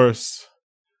gets worse.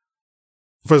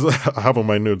 First, I have on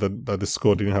my note that the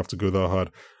score didn't have to go that hard.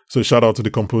 So shout out to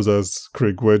the composers,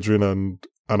 Craig Wedrin and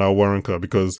Anna Waronker,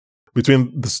 because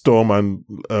between the storm and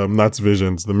Nat's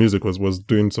visions, the music was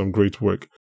doing some great work.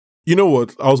 You know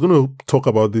what? I was going to talk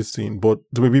about this scene, but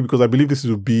maybe because I believe this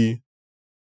will be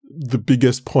the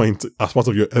biggest point as part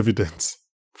of your evidence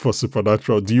for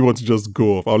Supernatural. Do you want to just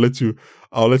go off? I'll let you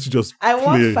just I play.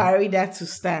 want Farida to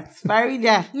start.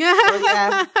 Farida.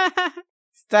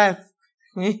 Start.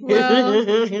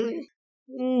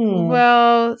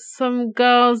 Well, some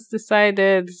girls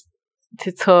decided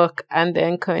to talk, and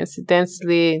then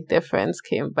coincidentally their friends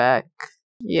came back.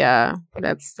 Yeah,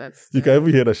 that's you can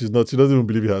even hear that she doesn't even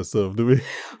believe it herself, the way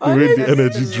the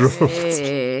energy dropped.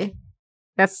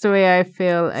 That's the way I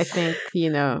feel. I think,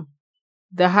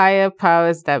 the higher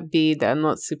powers that be that are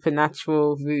not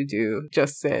supernatural voodoo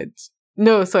just said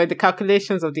no, sorry, the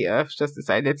calculations of the earth just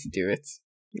decided to do it.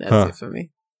 That's it for me.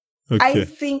 Okay. I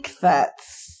think that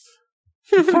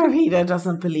Farida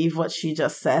doesn't believe what she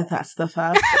just said. That's the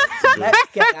first thing. So let's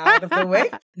get out of the way.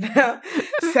 Now,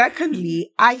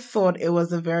 secondly, I thought it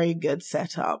was a very good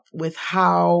setup with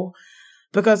how,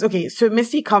 because, okay, so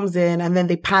Misty comes in and then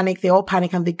they all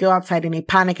panic and they go outside and they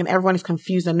panic and everyone is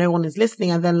confused and no one is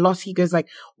listening. And then Lottie goes like,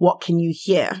 what can you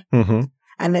hear? Mm-hmm.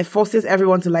 And it forces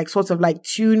everyone to sort of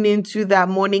tune into that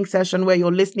morning session where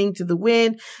you're listening to the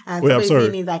wind. And wait, I'm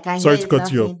sorry. Sorry to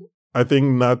cut you off. I think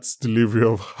Nat's delivery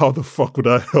of how the fuck would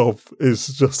I help is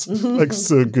just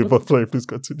so good. But sorry, please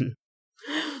continue.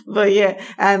 But yeah,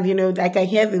 and I can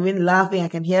hear the wind laughing. I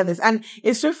can hear this. And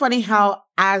it's so funny how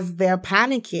as they're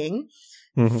panicking,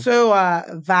 so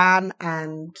Ty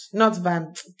and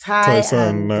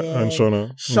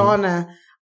Shauna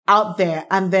out there,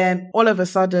 and then all of a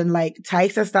sudden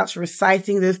Taissa starts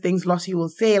reciting those things Lottie will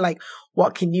say, like,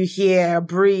 what can you hear?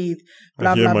 Breathe,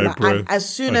 blah blah blah. And as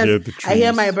soon as I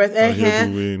hear my breath,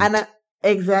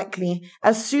 exactly,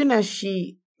 as soon as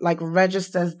she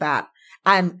registers that,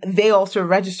 and they also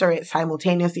register it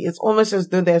simultaneously, it's almost as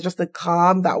though there's just a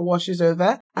calm that washes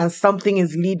over and something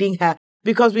is leading her,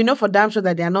 because we know for damn sure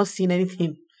that they are not seeing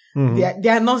anything. They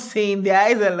are not saying, their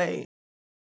eyes are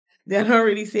they're not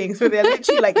really saying. So they're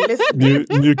literally listening.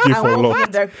 New key for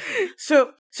lot.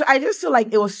 So I just feel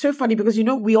like it was so funny because,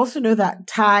 we also know that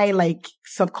Ty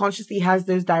subconsciously has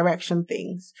those direction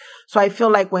things. So I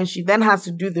feel like when she then has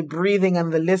to do the breathing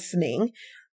and the listening,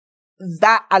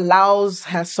 that allows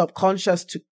her subconscious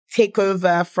to take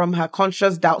over from her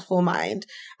conscious doubtful mind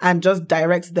and just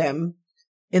directs them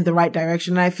in the right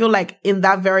direction. And I feel like in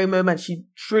that very moment, she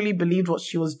truly believed what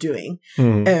she was doing,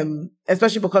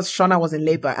 especially because Shauna was in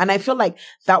labor. And I feel like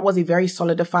that was a very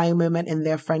solidifying moment in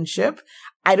their friendship.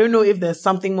 I don't know if there's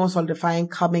something more solidifying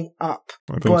coming up.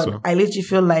 I think so. I literally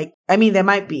feel like, I mean, there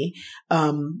might be,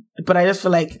 but I just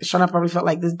feel like Shauna probably felt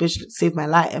like this bitch saved my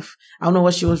life. I don't know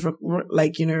what she was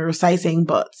reciting,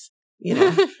 but this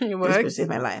bitch saved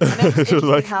my life. And then just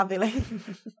like how they like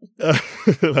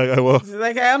I was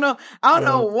like I don't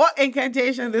know what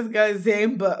incantation this guy is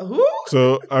saying, but who?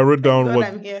 So I wrote down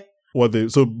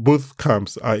so both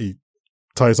camps, i.e.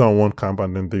 Tyson on one camp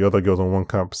and then the other girls on one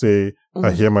camp say,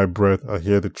 I hear my breath, I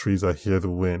hear the trees, I hear the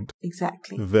wind.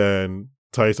 Exactly. Then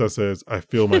Tyson says, I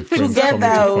feel my friends coming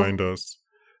to find us.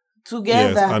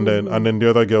 Together. Yes, and then the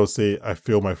other girls say, I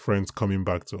feel my friends coming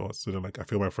back to us. So they're like, I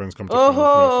feel my friends coming to find us. My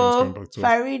friends coming back to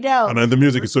us. And then the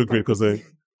music is so great because then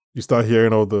you start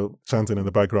hearing all the chanting in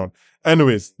the background.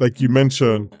 Anyways, like you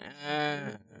mentioned,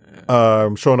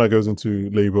 Shauna goes into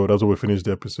labor. That's where we finished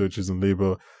the episode. She's in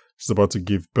labor. She's about to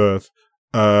give birth.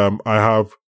 I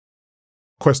have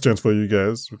questions for you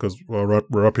guys because we're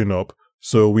wrapping up.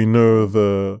 So we know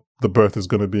the birth is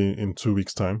going to be in 2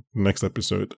 weeks' time, next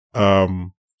episode.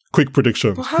 Quick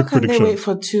prediction. Well, how can they wait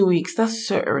for 2 weeks? That's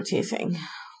so irritating.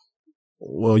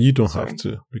 Well, you don't have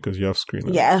to because you have screen.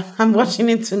 Yeah, I'm watching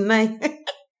it tonight.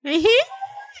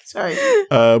 Sorry.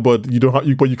 But you don't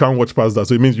have, but you can't watch past that.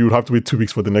 So it means you would have to wait 2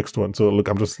 weeks for the next one. So look,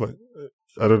 I'm just like,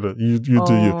 I don't know. You do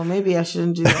you. Oh, maybe I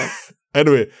shouldn't do that.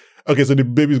 Anyway, okay, so the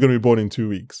baby's going to be born in 2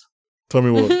 weeks. Tell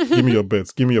me what. Give me your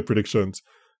bets. Give me your predictions.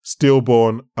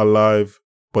 Stillborn, alive,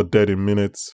 but dead in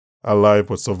minutes. Alive,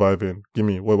 but surviving. Give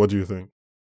me, what do you think?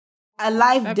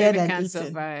 Alive, that dead, baby and can't eaten.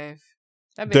 Survive.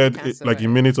 Dead, like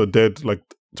in minutes or dead, like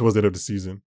towards the end of the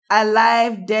season?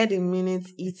 Alive, dead in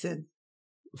minutes, eaten.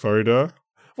 Farida?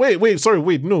 Wait,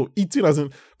 no. Eating as in,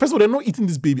 first of all, they're not eating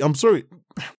this baby. I'm sorry.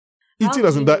 Eating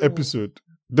as in that episode.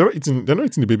 They're not eating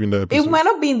the baby in that episode. It might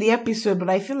not be in the episode, but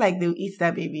I feel like they'll eat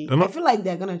that baby. I feel like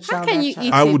they're gonna chow that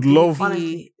child. I would love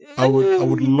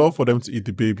for them to eat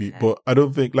the baby, but I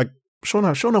don't think like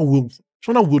Shauna will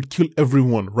kill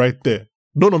everyone right there.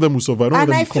 None of them will survive.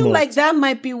 And I feel like that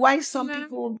might be why some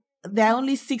people, there are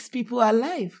only 6 people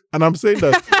alive. And I'm saying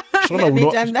that Shauna will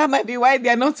not. And that might be why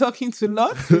they're not talking to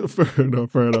Lot. Fair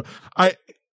enough.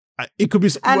 It could be,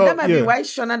 and that might be why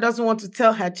Shauna doesn't want to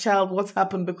tell her child what's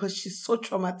happened because she's so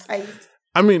traumatized.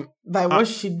 I mean, by what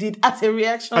she did as a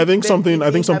reaction. I think something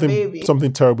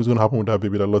terrible is going to happen with that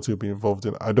baby that Lottie will be involved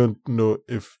in. I don't know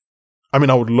if. I mean,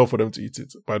 I would love for them to eat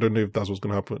it, but I don't know if that's what's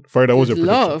going to happen. Farida, what's your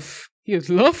prediction? You'd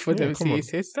love for them to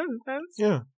eat it.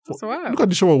 That's wild. Look at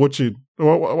the show we're watching.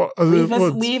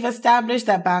 We've established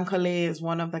that Bankole is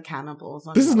one of the cannibals.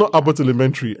 This is not Abbott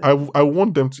Elementary. I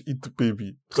want them to eat the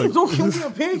baby. Please don't kill me a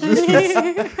baby.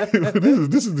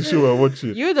 This is the show we're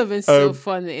watching. You would have been so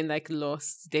fun in like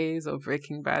Lost days or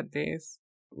Breaking Bad days.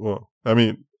 Well, I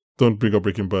mean, don't bring up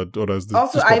Breaking Bad.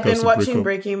 Also, I've been watching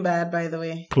Breaking Bad, by the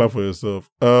way. Clap for yourself.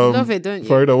 Love it, don't you?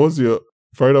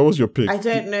 Farida, what's your pick? I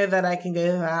don't know that I can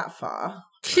go that far.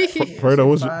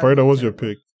 Farida, what's your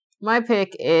pick? My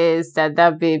pick is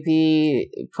that baby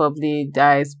probably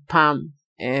dies Pam.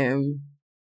 I'm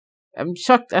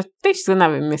shocked. I think she's gonna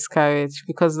have a miscarriage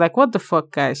because, like, what the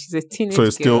fuck, guys? She's a teenage girl.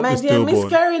 It's stillborn.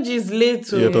 Miscarriage is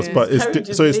late. Yeah, that's part. It's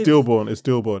stillborn. It's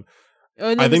stillborn.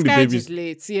 Oh no, I think the baby's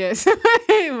late. Yes,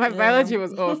 my biology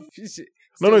was off.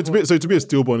 No. To be a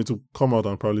stillborn, it will come out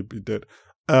and probably be dead.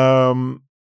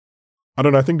 I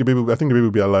don't know. I think the baby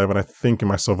will be alive, and I think it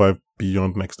might survive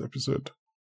beyond next episode,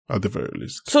 at the very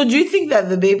least. So, do you think that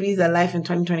the baby is alive in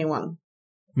 2021?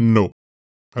 No,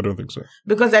 I don't think so.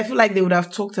 Because I feel like they would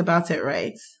have talked about it,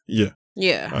 right? Yeah.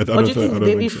 Or do you think the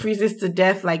baby freezes to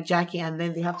death like Jackie, and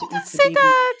then they have to eat the baby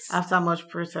after much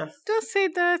protest? Don't say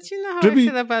that. You know how I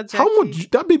feel about Jackie. How much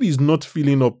that baby is not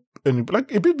filling up. And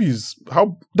like a baby is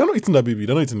they're not eating that baby.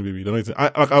 They're not eating the baby. They're not eating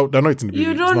the baby.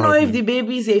 You don't know if the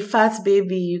baby is a fat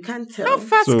baby. You can't tell. How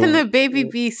fat can a baby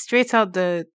be straight out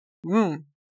the womb?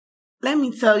 Let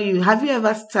me tell you. Have you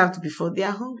ever starved before? They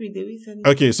are hungry. They eat anything.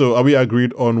 Okay, so are we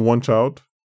agreed on one child,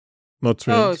 not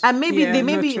twins? And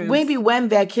maybe when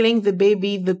they're killing the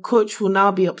baby, the coach will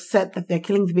now be upset that they're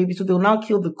killing the baby, so they'll now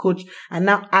kill the coach and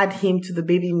now add him to the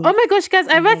baby meat. Oh my gosh, guys!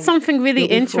 I read something really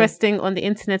interesting on the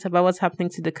internet about what's happening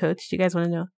to the coach. Do you guys want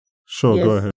to know? Sure, yes.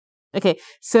 Go ahead. Okay,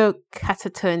 so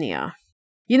catatonia.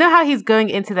 You know how he's going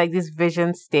into like this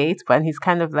vision state, but he's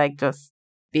kind of like just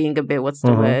being a bit. What's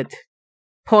the word?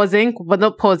 Pausing, but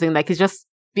not pausing. Like he's just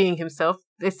being himself.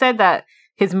 They said that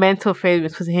his mental frame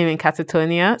is putting him in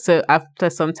catatonia. So after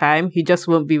some time, he just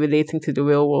won't be relating to the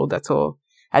real world at all.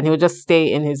 And he'll just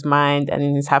stay in his mind and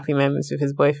in his happy memories with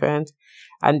his boyfriend.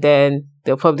 And then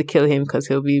they'll probably kill him because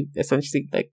he'll be essentially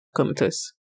like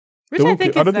comatose. I don't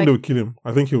think they'll kill him.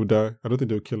 I think he'll die. I don't think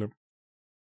they'll kill him.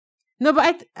 No,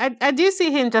 but I do see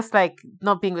him just like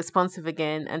not being responsive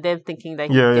again, and then thinking that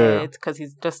he's dead because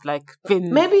he's just like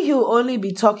been. Maybe he'll only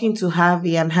be talking to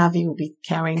Harvey, and Harvey will be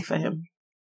caring for him.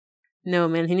 No,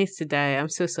 man, he needs to die. I'm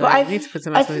so sorry. I need to put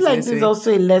him. I feel like this is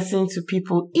also a lesson to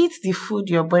people: eat the food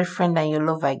your boyfriend and your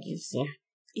lover gives you.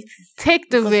 Take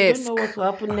the risk. You don't know what will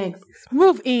happen next.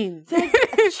 Move in. Move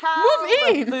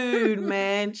in. The food,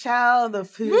 man. Child the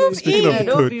food. Move in.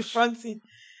 Don't be fronting.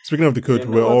 Speaking of the coach,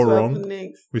 we're all wrong.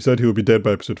 We said he will be dead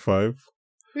by episode 5.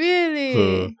 Really?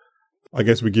 So I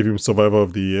guess we give him Survivor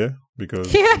of the Year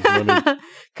because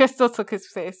Crystal took his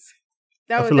place.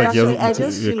 I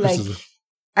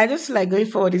just feel like going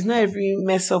forward, it's not every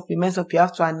mess up you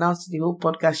have to announce the whole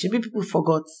podcast. Should be people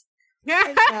forgot.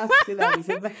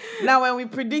 Now when we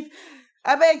predict,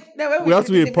 we have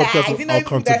to be a podcast of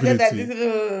accountability.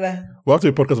 We have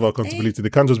to be a podcast of accountability.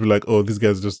 They can't just be like, "Oh, these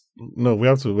guys just." No, we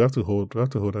have to hold our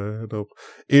head up.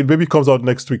 It maybe comes out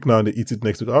next week now, and they eat it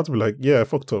next week. I have to be like, "Yeah, I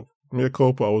fucked up. Me a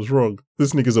culpa. I was wrong.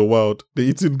 This niggas are wild. They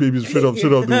eating babies straight off the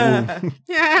womb.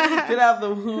 Straight out the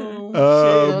womb.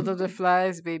 Lord of the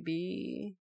Flies,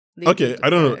 baby. Okay, I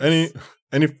don't know.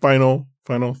 Any final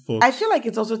thoughts? I feel like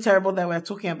it's also terrible that we're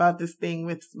talking about this thing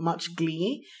with much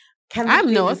glee.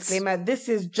 I'm not. Disclaimer, this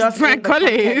is just in the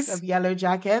context of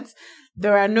Yellowjackets.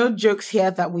 There are no jokes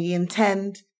here that we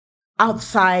intend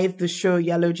outside the show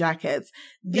Yellowjackets.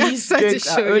 These jokes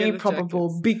are only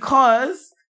probable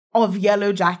because of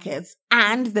Yellowjackets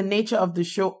and the nature of the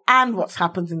show and what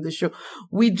happens in the show.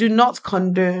 We do not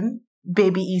condone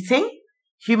baby eating,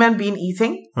 human being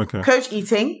eating, coach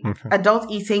eating, adult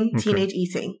eating, teenage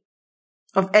eating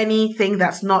of anything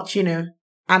that's not,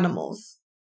 animals.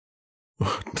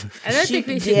 I don't think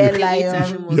we should eat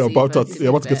animals. You're about to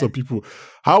get some people.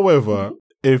 However,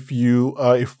 if you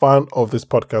are a fan of this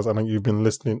podcast and you've been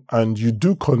listening and you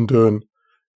do condone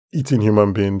eating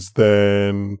human beings,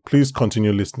 then please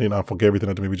continue listening and forget everything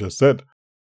that maybe just said.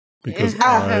 Because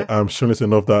I am shameless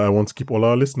enough that I want to keep all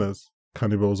our listeners,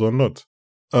 cannibals or not.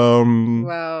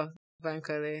 Wow.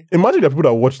 Bankole. Imagine the people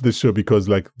that watch this show because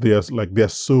they are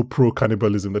so pro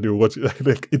cannibalism that they watch it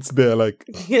like it's their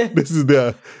this is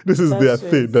their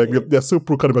thing. Like they're so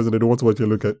pro cannibalism they don't want to watch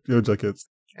Yellowjackets.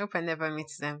 I hope I never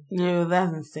meet them. No,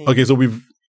 that's insane. Okay, so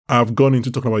I've gone into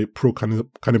talking about pro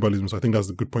cannibalism, so I think that's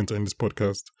a good point to end this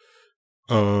podcast.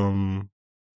 You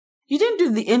didn't do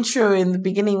the intro in the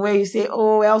beginning where you say,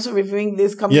 "Oh, we're also reviewing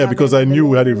this." Yeah, because I knew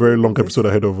we had a very long episode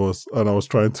ahead of us, and I was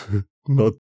trying to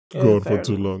not go on for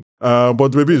too long.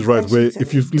 But maybe it's right.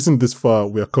 If you've listened this far,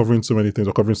 we are covering so many things.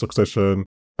 We're covering Succession.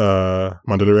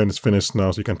 Mandalorian is finished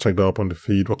now, so you can check that up on the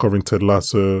feed. We're covering Ted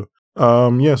Lasso.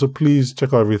 So please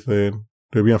check out everything.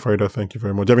 Debbie and Farida, thank you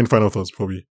very much. Do you have any final thoughts before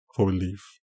we leave?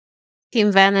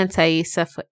 Team Van and Thaisa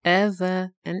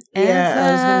forever and ever.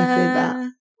 Yeah,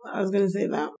 I was gonna say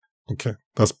that. Okay,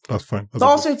 that's fine. That's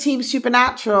also Team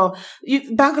Supernatural.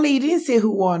 Bankole, you didn't say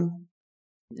who won.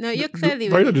 No, you're clearly.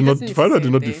 Farida did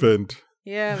not defend.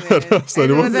 Yeah, man. So I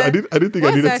didn't think I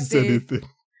needed to say anything.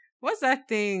 What's that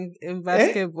thing in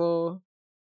basketball?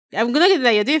 I'm gonna get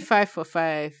that you're doing 5 for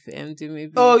 5, MD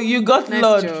maybe. Oh, you got nice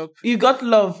love. Job. You got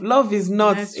love. Love is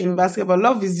not nice in job. basketball.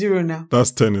 Love is 0 now.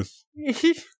 That's tennis.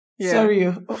 Yeah. Sorry.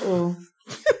 Uh-oh.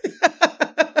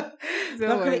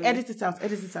 Edit it out. No.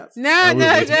 It's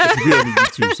on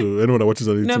YouTube, so anyone that watches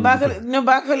on YouTube. No,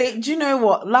 Bankole, do you know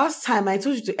what? Last time I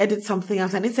told you to edit something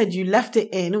out and it said you left it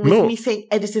in with me saying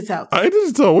edit it out. I edited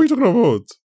it out. What are you talking about?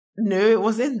 No, it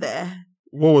was in there.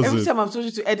 What was Every it? time I've told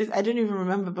you to edit, I don't even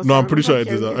remember. But No, I'm pretty sure I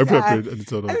did that. I'm pretty sure I edited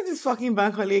it out. I did this fucking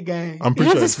Bankole guy. I'm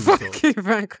pretty sure I edited it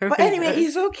out. But anyway,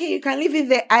 it's okay. You can leave it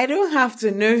there. I don't have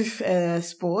to know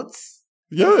sports.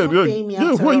 Yeah.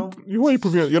 Why are you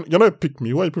proving? You're not pick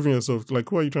me. Why are you proving yourself?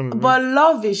 Like, why are you trying to? But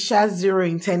love is Sha 0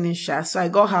 in tennis, Sha. So I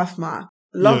got half mark.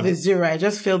 Love is 0. I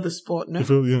just failed the sport. No.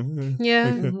 Yeah.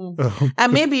 Okay. Mm-hmm.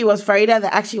 And maybe it was Farida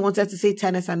that actually wanted to say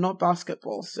tennis and not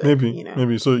basketball. So,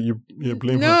 maybe. So you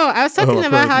blame her. No, I was talking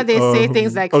about how they say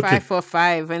things like 5 for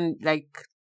 5 and like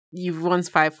you've won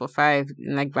 5 for 5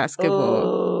 in like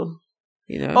basketball.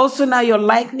 Also, now you're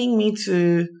likening me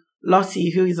to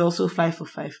Lottie, who is also 5 for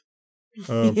 5.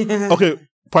 Okay,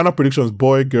 final predictions: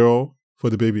 boy, girl for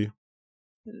the baby.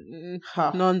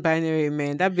 Non-binary,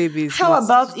 man. That baby is. How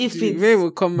about if it's Ray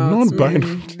will come out?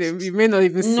 Non-binary. You may not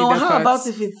even see. No. That How part. about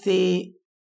if it's a?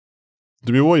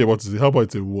 Do you what you're about to say? How about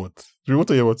it's a what? Do you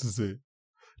what are you about to say?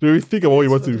 Do you think about what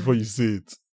you want to before you say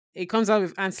it? It comes out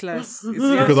with antlers.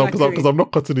 Because I'm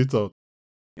not cutting it out.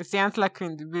 It's the antler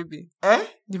queen, the baby. Eh?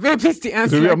 The baby is the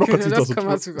antler queen. I'm not cutting it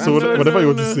out. So whatever you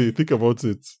want to say, think about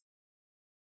it.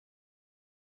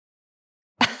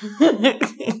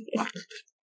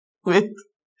 Wait.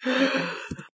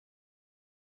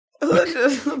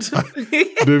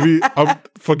 Baby,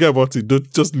 forget about it.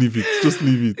 Don't just leave it. Just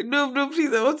leave it. No,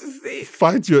 please. I want to say.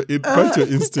 Fight your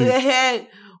instinct.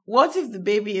 What if the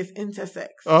baby is intersex?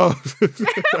 Oh,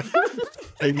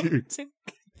 I knew it.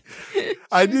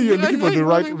 I knew you were looking for the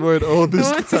right word all this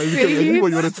time. I knew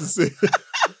what you wanted to say.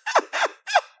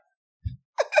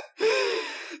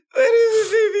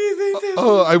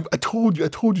 Oh, I told you,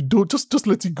 don't just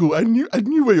let it go. I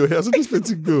knew where your head, so just let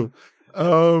it go.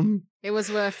 It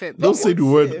was worth it. Don't say the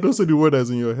word. Don't say the word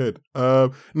that's in your head.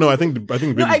 No, I think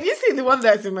baby. No, I did say the one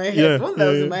that's in my head. Yeah, the one that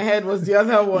was in my head was the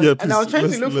other one, yeah, and I was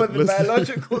trying to look for the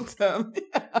biological term.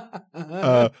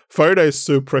 Farida is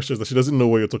so precious that she doesn't know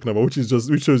what you're talking about,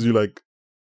 which shows you like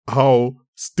how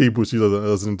stable she is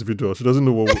as an individual. She doesn't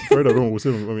know what Farida. I don't know what we'll say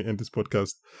when we end this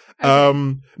podcast.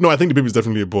 Okay. No, I think the baby's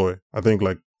definitely a boy. I don't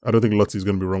think Lottie is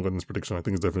going to be wrong on this prediction. I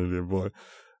think it's definitely a boy.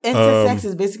 Intersex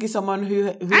is basically someone who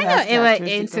I know what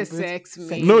intersex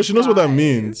means. No, she knows what that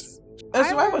means.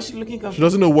 So why was she looking confused? She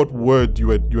doesn't know what word you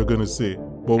were going to say.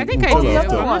 But I think we'll I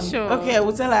do. I'm not sure. Okay,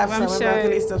 we'll tell her after when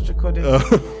Bradley stops recording.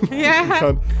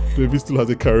 Yeah. Baby still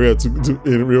has a career to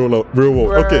in real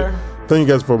world. Okay. Thank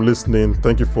you guys for listening.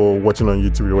 Thank you for watching on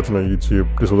YouTube. You're watching on YouTube.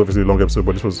 This was obviously a long episode,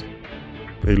 but this was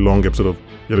a long episode of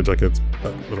Yellowjackets. A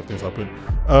lot of things happen.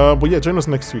 But yeah, join us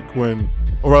next week join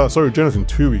us in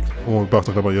 2 weeks when we're back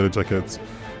talking about Yellowjackets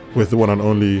with the one and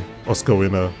only Oscar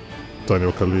winner,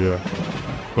 Daniel Kaluuya.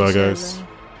 Bye, guys.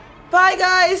 Bye,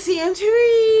 guys. See you in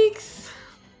 2 weeks.